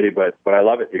opportunity, but I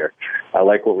love it here. I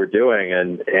like what we're doing.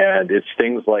 And it's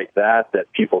things like that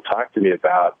people talk to me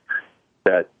about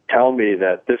that tell me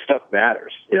that this stuff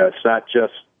matters. It's not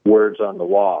just words on the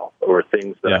wall or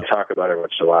things that I talk about every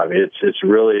once in a while. I mean, it's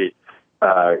really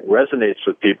resonates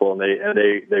with people, and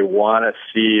they want to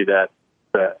see that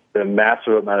the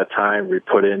massive amount of time we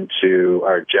put into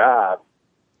our job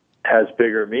has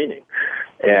bigger meaning.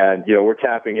 And, we're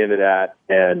tapping into that,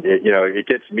 and it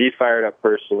gets me fired up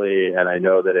personally, and I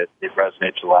know that it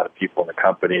resonates with a lot of people in the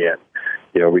company, and,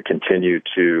 we continue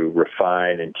to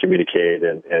refine and communicate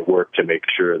and work to make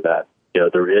sure that,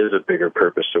 there is a bigger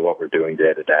purpose to what we're doing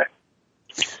day to day.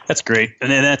 That's great, and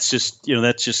then that's just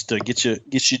gets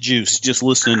you juice just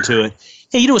listening to it.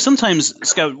 Hey, sometimes,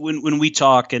 Scott, when we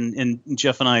talk, and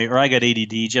Jeff and I got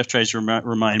ADD. Jeff tries to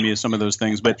remind me of some of those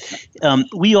things, but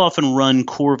we often run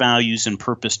core values and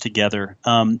purpose together.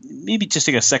 Maybe just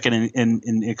take a second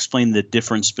and explain the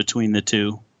difference between the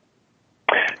two.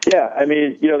 Yeah, I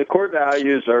mean, the core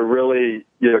values are really,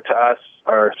 to us,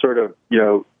 are sort of,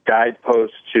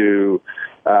 guideposts to,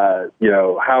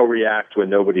 how we react when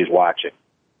nobody's watching.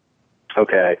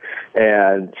 Okay.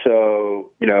 And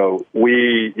so,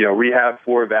 we have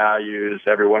 4 values: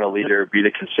 everyone a leader, be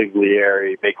the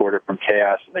consigliere, make order from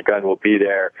chaos, and the gun will be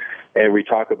there. And we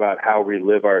talk about how we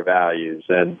live our values.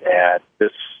 And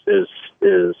this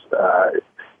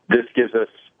gives us,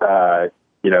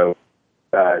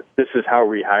 this is how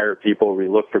we hire people. We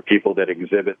look for people that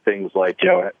exhibit things like,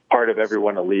 part of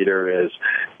everyone a leader is,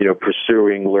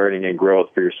 pursuing learning and growth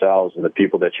for yourselves and the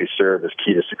people that you serve is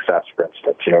key to success, for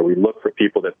instance. We look for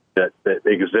people that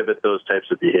exhibit those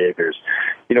types of behaviors.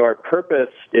 Our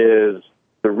purpose is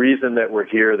the reason that we're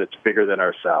here that's bigger than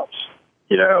ourselves.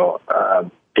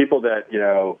 People that,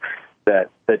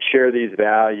 that share these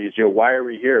values, why are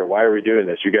we here? Why are we doing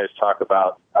this? You guys talk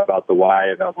about the why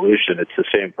of evolution. It's the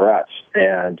same for us.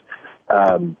 And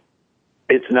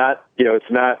it's not,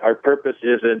 our purpose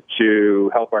isn't to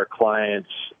help our clients,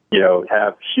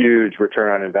 have huge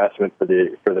return on investment for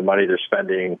the money they're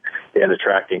spending and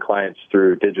attracting clients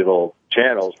through digital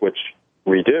channels, which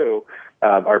we do.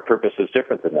 Our purpose is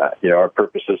different than that. Our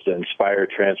purpose is to inspire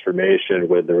transformation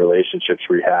with the relationships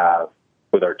we have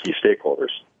with our key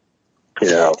stakeholders.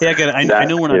 I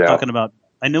know we're not talking about.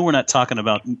 I know we're not talking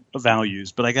about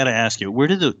values, but I got to ask you, where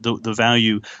did the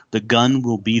value "the gun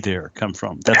will be there" come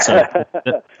from? That's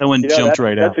that one jumped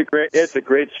right out. It's a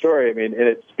great story. I mean, and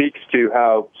it speaks to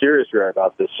how serious we are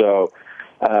about this. So,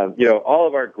 all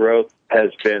of our growth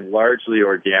has been largely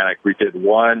organic. We did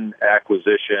one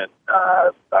acquisition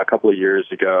a couple of years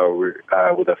ago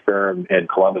with a firm in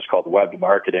Columbus called Web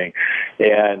Marketing,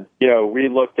 and we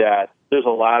looked at. There's a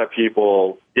lot of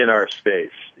people in our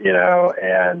space,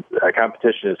 and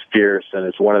competition is fierce, and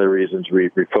it's one of the reasons we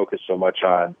focus so much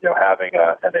on, having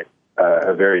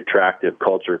a very attractive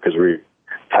culture because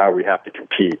how we have to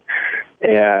compete.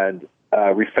 And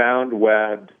we found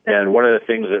Web, and one of the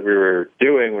things that we were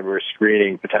doing when we were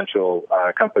screening potential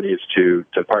companies to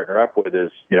partner up with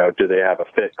is, do they have a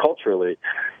fit culturally?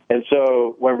 And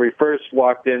so when we first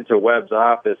walked into Webb's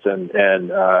office and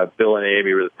Bill and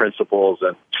Amy were the principals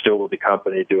and still with the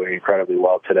company doing incredibly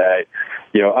well today,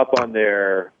 up on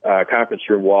their conference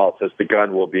room wall it says, "The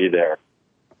gun will be there."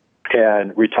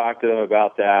 And we talked to them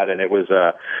about that, and it was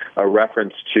a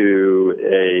reference to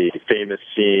a famous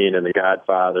scene in The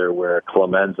Godfather where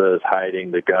Clemenza is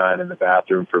hiding the gun in the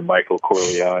bathroom for Michael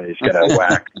Corleone. He's going to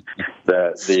whack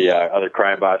the other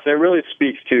crime boss. And it really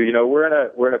speaks to,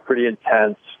 we're in a pretty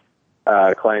intense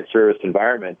client service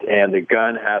environment, and the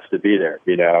gun has to be there.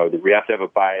 We have to have a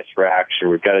bias for action.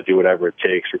 We've got to do whatever it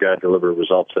takes. We've got to deliver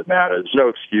results that matter. There's no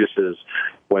excuses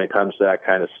when it comes to that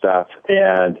kind of stuff.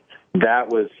 And that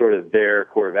was sort of their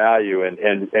core value.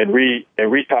 And we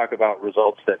talk about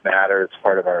results that matter. It's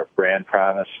part of our brand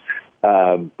promise.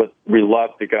 But we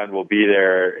love the gun will be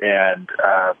there, and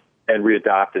we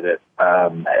adopted it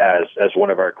as one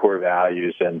of our core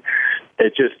values. And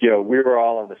it just, we were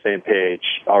all on the same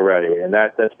page already, and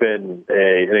that's been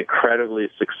an incredibly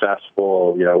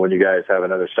successful. When you guys have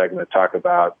another segment talk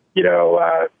about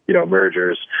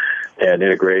mergers and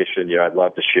integration, I'd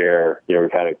love to share.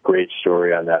 We've had a great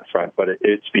story on that front, but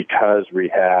it's because we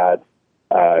had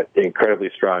incredibly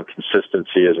strong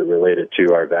consistency as it related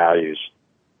to our values,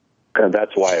 and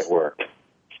that's why it worked.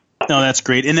 No, that's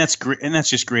great, and that's great, and that's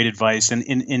just great advice. And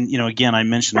again, I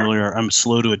mentioned earlier, I'm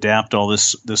slow to adapt all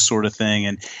this sort of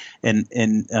thing,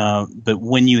 but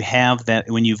when you have that,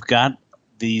 when you've got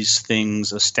these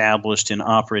things established and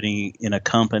operating in a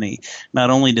company,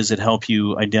 not only does it help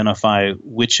you identify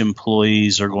which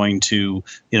employees are going to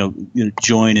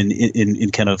join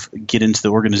and kind of get into the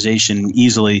organization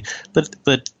easily, but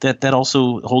that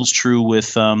also holds true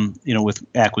with with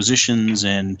acquisitions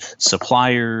and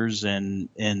suppliers and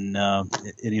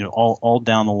all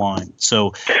down the line.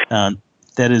 So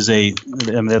that's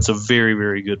a very,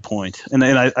 very good point, and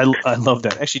I love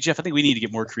that. Actually, Jeff, I think we need to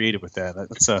get more creative with that. I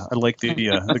like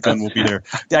the gun will be there.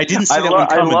 I didn't see that one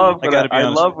coming.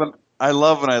 I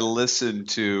love when I listen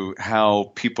to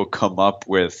how people come up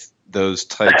with those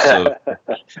types of.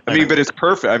 But it's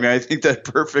perfect. I think that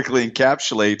perfectly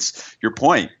encapsulates your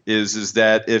point. Is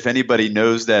that if anybody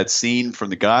knows that scene from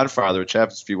The Godfather, which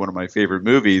happens to be one of my favorite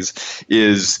movies,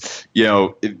 is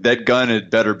that gun had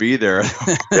better be there.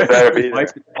 It better be there.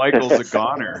 Michael's a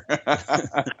goner.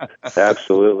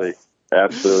 Absolutely. No,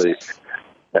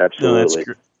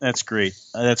 that's great.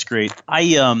 That's great.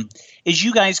 As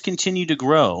you guys continue to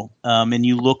grow, and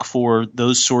you look for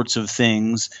those sorts of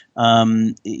things,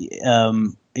 I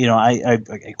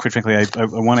quite frankly, I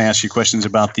want to ask you questions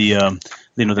about the Fathom.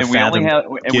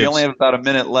 We only have about a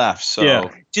minute left. So yeah,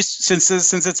 just since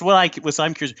it's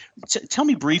I'm curious. Tell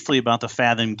me briefly about the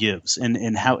Fathom Gives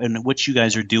and how and what you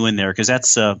guys are doing there, because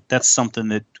that's something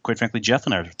that quite frankly Jeff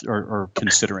and I are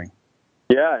considering.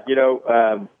 Yeah,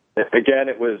 again,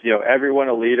 it was everyone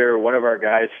a leader. One of our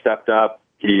guys stepped up,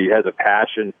 he has a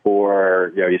passion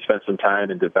for, he spent some time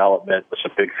in development with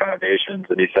some big foundations,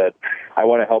 and he said, I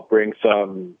want to help bring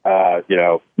some,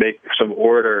 make some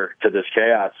order to this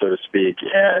chaos, so to speak.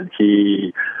 And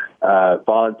he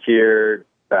volunteered,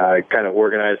 kind of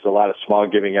organized a lot of small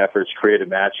giving efforts, created a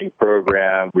matching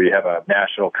program. We have a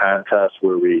national contest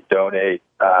where we donate,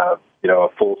 a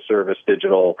full service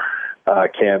digital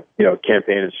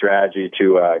campaign and strategy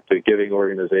to a giving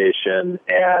organization,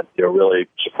 and really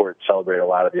support and celebrate a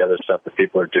lot of the other stuff that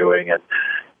people are doing. And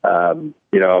I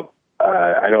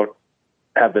don't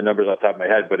have the numbers off the top of my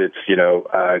head, but it's 6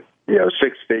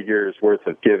 figures worth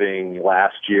of giving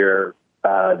last year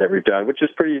that we've done, which is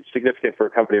pretty significant for a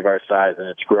company of our size, and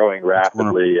it's growing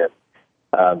rapidly. And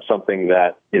something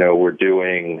that we're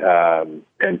doing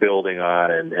and building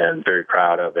on, and very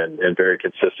proud of, and very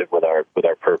consistent with our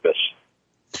purpose.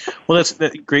 Well, that's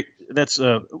great.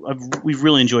 We've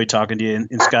really enjoyed talking to you,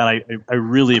 and Scott, I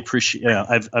really appreciate.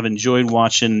 I've enjoyed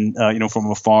watching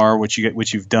from afar what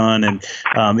you've done, and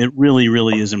it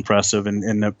really is impressive,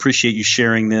 and appreciate you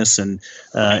sharing this and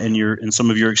some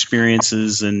of your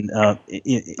experiences, and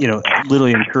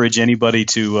literally encourage anybody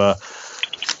to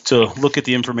look at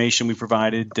the information we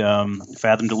provided,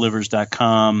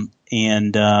 fathomdelivers.com,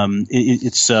 and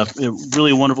it's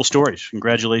really a wonderful story.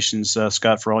 Congratulations,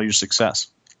 Scott, for all your success.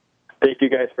 Thank you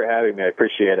guys for having me. I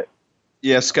appreciate it.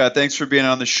 Yeah, Scott, thanks for being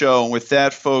on the show. And with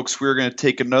that, folks, we're going to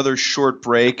take another short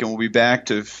break, and we'll be back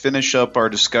to finish up our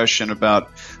discussion about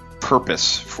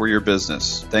purpose for your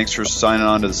business. Thanks for signing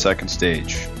on to the second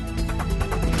stage.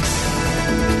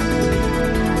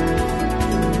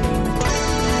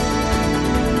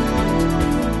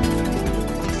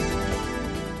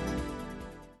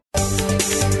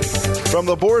 From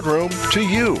the boardroom to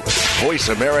you, Voice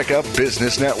America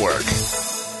Business Network.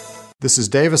 This is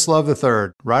Davis Love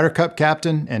III, Ryder Cup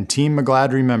captain and Team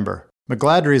McGladrey member.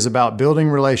 McGladrey is about building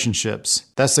relationships.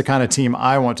 That's the kind of team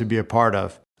I want to be a part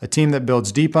of. A team that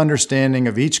builds deep understanding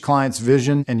of each client's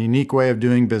vision and unique way of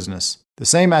doing business. The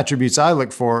same attributes I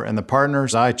look for in the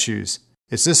partners I choose.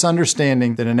 It's this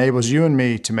understanding that enables you and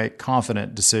me to make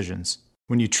confident decisions.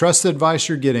 When you trust the advice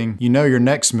you're getting, you know your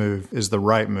next move is the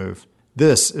right move.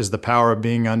 This is the power of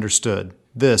being understood.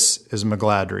 This is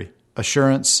McGladrey.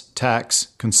 Assurance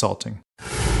Tax Consulting.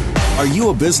 Are you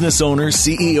a business owner,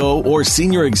 CEO, or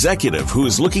senior executive who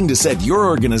is looking to set your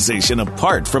organization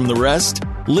apart from the rest?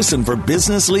 Listen for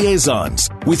Business Liaisons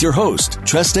with your host,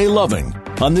 Treste Loving.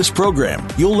 On this program,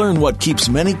 you'll learn what keeps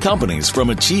many companies from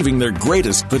achieving their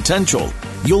greatest potential.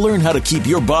 You'll learn how to keep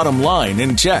your bottom line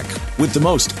in check with the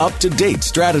most up-to-date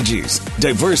strategies,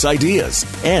 diverse ideas,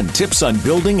 and tips on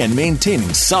building and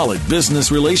maintaining solid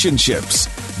business relationships.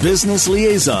 Business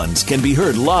Liaisons can be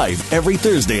heard live every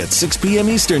Thursday at 6 p.m.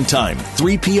 Eastern Time,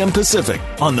 3 p.m. Pacific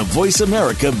on the Voice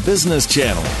America Business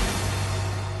Channel.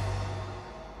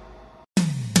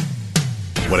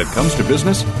 When it comes to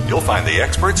business, you'll find the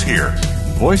experts here.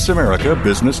 Voice America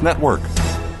Business Network.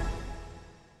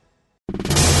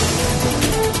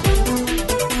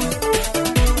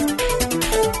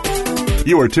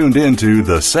 You are tuned in to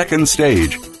The Second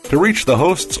Stage. To reach the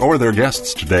hosts or their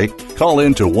guests today, call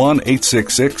in to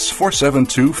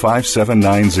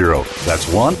 1-866-472-5790. That's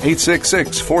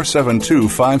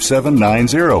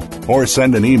 1-866-472-5790. Or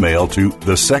send an email to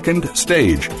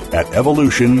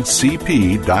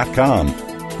thesecondstage@evolutioncp.com.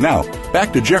 Now,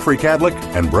 back to Jeffrey Kadlic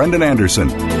and Brendan Anderson.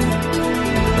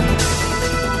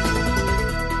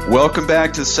 Welcome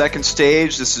back to the second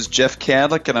stage. This is Jeff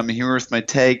Kadlic, and I'm here with my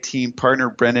tag team partner,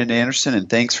 Brendan Anderson, and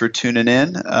thanks for tuning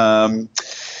in.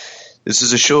 This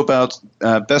is a show about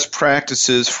best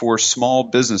practices for small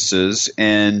businesses,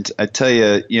 and I tell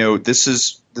you, this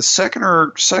is the second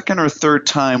or third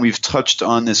time we've touched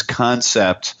on this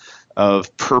concept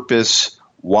of purpose,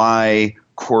 why,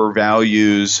 core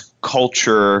values,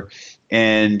 culture,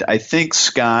 and I think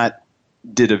Scott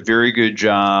did a very good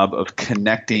job of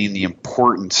connecting the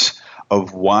importance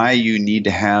of why you need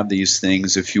to have these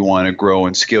things if you want to grow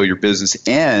and scale your business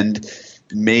and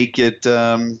make it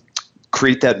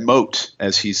create that moat,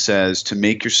 as he says, to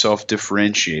make yourself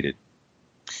differentiated.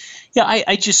 Yeah,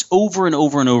 I just over and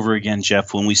over and over again,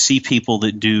 Jeff, when we see people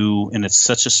that do, and it's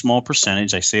such a small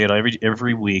percentage, I say it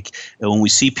every week, when we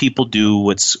see people do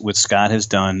what Scott has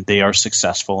done, they are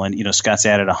successful. And, Scott's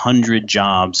added 100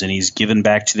 jobs, and he's given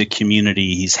back to the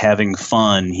community. He's having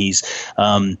fun. He's,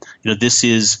 this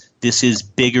is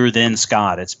bigger than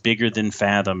Scott. It's bigger than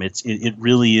Fathom. It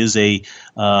really is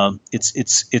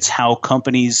it's how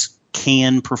companies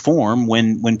can perform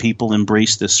when people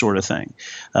embrace this sort of thing.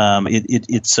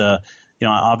 It's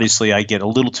obviously I get a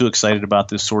little too excited about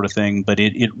this sort of thing, but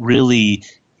it really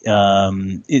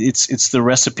it's the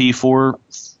recipe for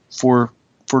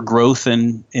for growth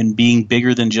and being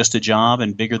bigger than just a job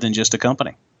and bigger than just a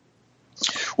company.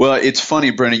 Well, it's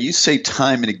funny, Brennan, you say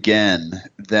time and again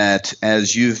that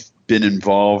as you've been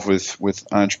involved with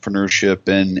entrepreneurship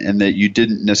and that you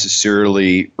didn't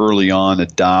necessarily early on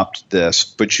adopt this,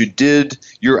 but you did,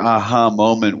 your aha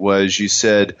moment was you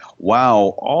said,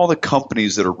 wow, all the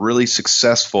companies that are really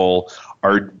successful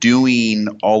are doing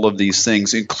all of these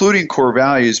things, including core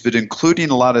values, but including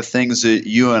a lot of things that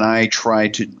you and I try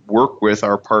to work with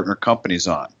our partner companies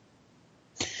on.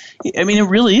 I mean, it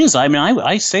really is. I mean,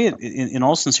 I say it in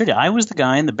all sincerity. I was the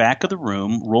guy in the back of the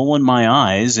room rolling my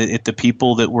eyes at the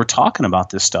people that were talking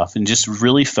about this stuff and just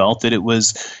really felt that it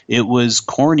was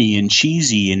corny and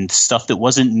cheesy and stuff that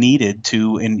wasn't needed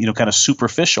to, and, kind of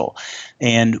superficial.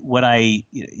 And what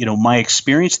my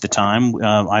experience at the time,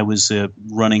 I was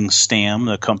running STAM,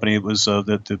 the company that was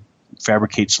that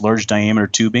fabricates large diameter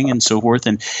tubing and so forth.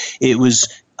 And it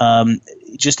was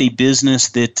just a business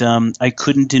that I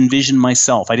couldn't envision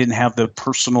myself. I didn't have the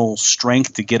personal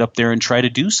strength to get up there and try to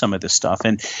do some of this stuff.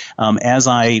 And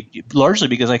largely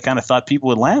because I kind of thought people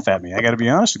would laugh at me, I got to be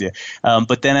honest with you.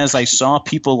 But then as I saw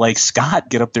people like Scott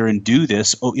get up there and do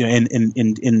this,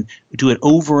 and do it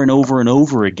over and over and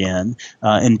over again,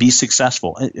 and be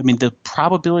successful. I mean, the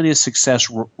probability of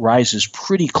success rises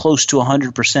pretty close to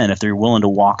 100% if they're willing to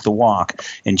walk the walk.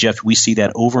 And Jeff, we see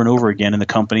that over and over again in the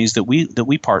companies that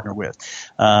we partner with.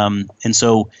 And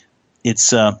so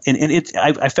it's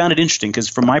I found it interesting because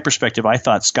from my perspective, I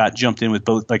thought Scott jumped in with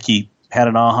both, like he had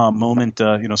an aha moment.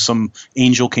 Some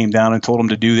angel came down and told him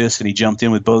to do this, and he jumped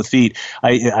in with both feet.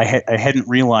 I hadn't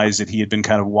realized that he had been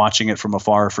kind of watching it from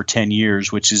afar for 10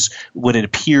 years, which is what it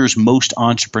appears most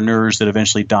entrepreneurs that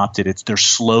eventually adopt it. They're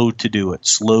slow to do it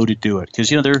because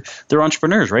they're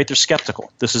entrepreneurs, right? They're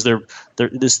skeptical. This is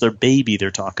their baby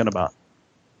they're talking about.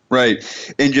 Right.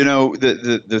 And,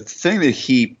 the thing that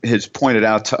he has pointed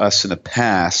out to us in the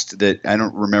past that I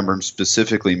don't remember him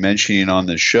specifically mentioning on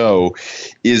the show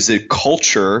is that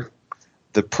culture,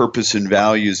 the purpose and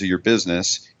values of your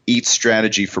business, eats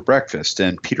strategy for breakfast.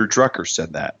 And Peter Drucker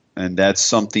said that. And that's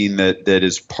something that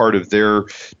is part of their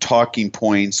talking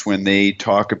points when they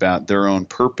talk about their own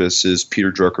purpose is Peter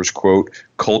Drucker's quote,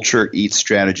 culture eats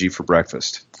strategy for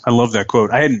breakfast. I love that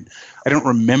quote. I don't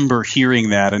remember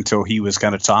hearing that until he was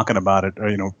kind of talking about it,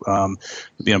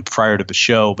 prior to the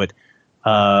show. But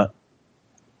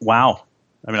wow,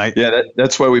 I mean,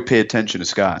 that's why we pay attention to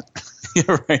Scott.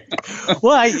 Yeah, right.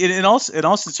 Well, in all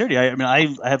sincerity,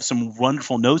 I have some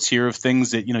wonderful notes here of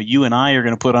things that you and I are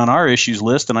going to put on our issues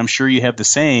list, and I'm sure you have the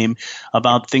same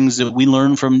about things that we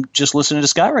learned from just listening to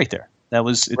Scott right there.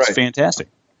 It's right. Fantastic.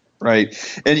 Right.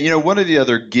 And, one of the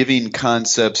other giving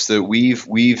concepts that we've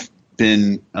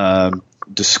been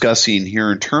discussing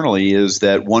here internally is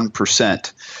that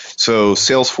 1%. So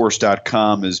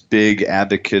Salesforce.com is big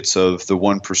advocates of the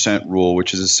 1% rule,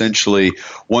 which is essentially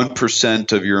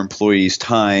 1% of your employees'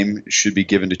 time should be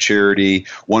given to charity,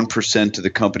 1% of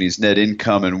the company's net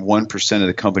income, and 1% of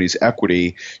the company's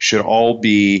equity should all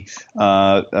be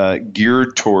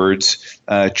geared towards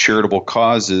charitable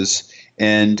causes.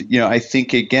 And, I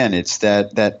think, again, it's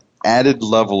that added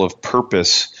level of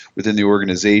purpose within the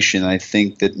organization, I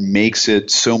think, that makes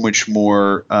it so much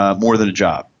more than a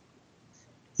job.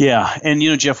 Yeah. And,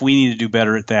 Jeff, we need to do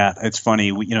better at that. It's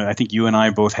funny. I think you and I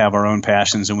both have our own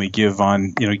passions and we give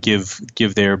on,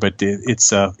 give there. But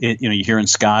you hear in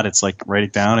Scott, it's like write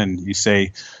it down and you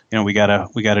say, we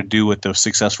gotta do what those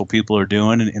successful people are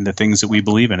doing and the things that we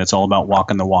believe in. It's all about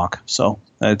walking the walk. So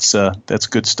that's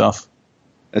good stuff.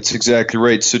 That's exactly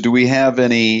right. So do we have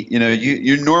any,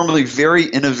 you're normally very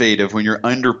innovative when you're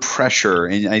under pressure,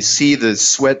 and I see the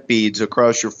sweat beads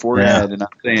across your forehead, and I'm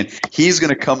saying he's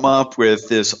going to come up with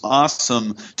this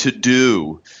awesome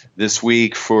to-do this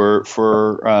week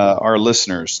for our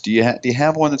listeners. Do you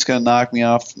have one that's going to knock me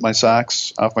off my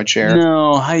socks, off my chair?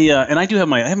 No, I do have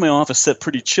my office set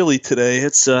pretty chilly today.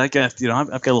 It's I've got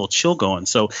a little chill going.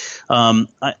 So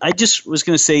I just was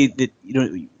going to say that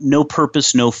no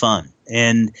purpose, no fun.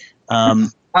 And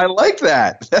I like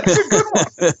that. That's a good one.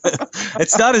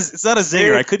 It's not a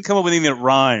zinger. I couldn't come up with anything that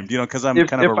rhymed, because I'm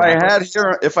kind of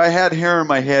if I had hair in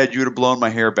my head, you would have blown my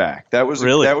hair back. That was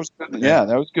really that was good, that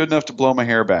was good enough to blow my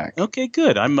hair back. Okay,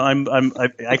 good.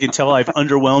 I can tell I've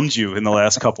underwhelmed you in the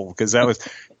last couple because that was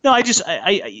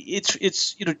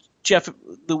it's Jeff,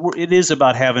 it is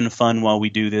about having fun while we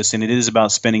do this, and it is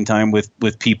about spending time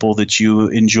with people that you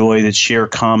enjoy, that share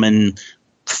common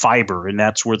fiber, and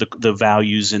that's where the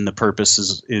values and the purpose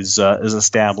is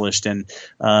established, and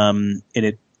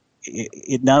it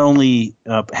it not only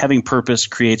having purpose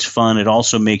creates fun, it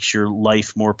also makes your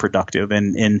life more productive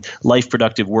and life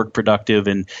productive, work productive,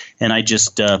 and I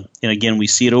just and again we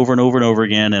see it over and over and over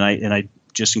again, and I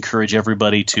just encourage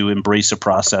everybody to embrace a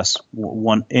process,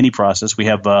 any process. We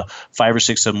have 5 or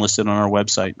 6 of them listed on our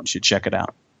website. You should check it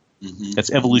out. Mm-hmm. That's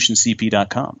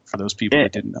evolutioncp.com for those people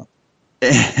that didn't know.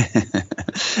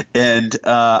 And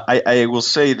I will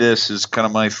say this as kind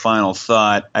of my final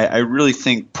thought. I really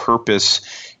think purpose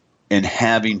and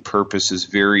having purpose is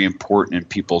very important in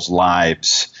people's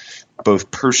lives,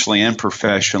 both personally and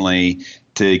professionally,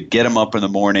 to get them up in the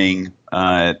morning,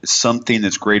 something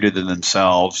that's greater than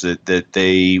themselves that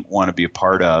they want to be a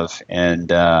part of.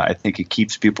 And I think it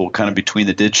keeps people kind of between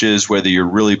the ditches, whether you're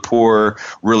really poor,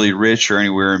 really rich, or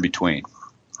anywhere in between.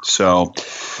 So,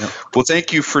 well,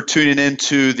 thank you for tuning in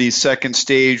to the second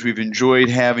stage. We've enjoyed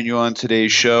having you on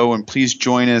today's show, and please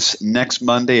join us next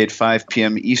Monday at 5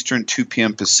 p.m. Eastern, 2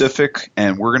 p.m. Pacific,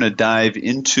 and we're going to dive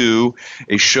into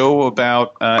a show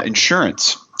about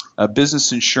insurance.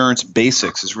 Business insurance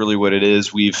basics is really what it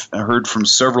is. We've heard from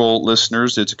several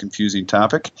listeners it's a confusing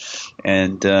topic,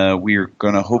 and we are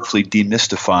going to hopefully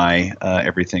demystify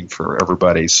everything for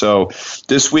everybody. So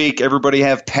this week, everybody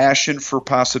have passion for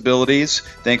possibilities.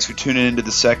 Thanks for tuning into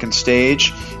the second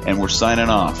stage, and we're signing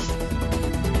off.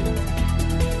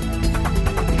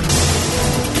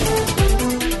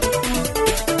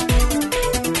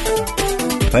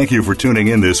 Thank you for tuning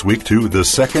in this week to The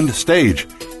Second Stage.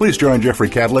 Please join Jeffrey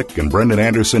Kadlic and Brendan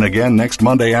Anderson again next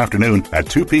Monday afternoon at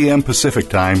 2 p.m. Pacific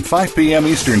Time, 5 p.m.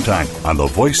 Eastern Time on the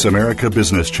Voice America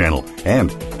Business Channel.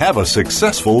 And have a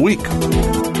successful week.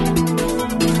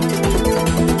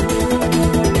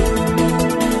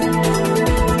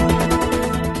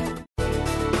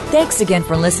 Thanks again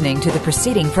for listening to the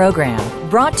preceding program,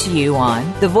 brought to you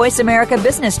on the Voice America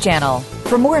Business Channel.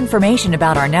 For more information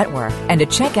about our network and to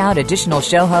check out additional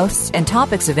show hosts and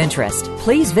topics of interest,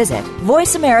 please visit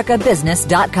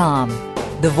voiceamericabusiness.com.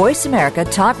 The Voice America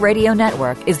Talk Radio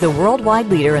Network is the worldwide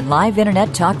leader in live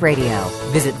Internet talk radio.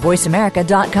 Visit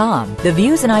voiceamerica.com. The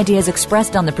views and ideas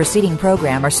expressed on the preceding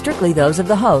program are strictly those of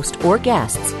the host or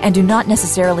guests and do not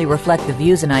necessarily reflect the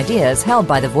views and ideas held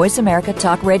by the Voice America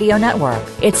Talk Radio Network,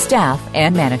 its staff,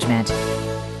 and management.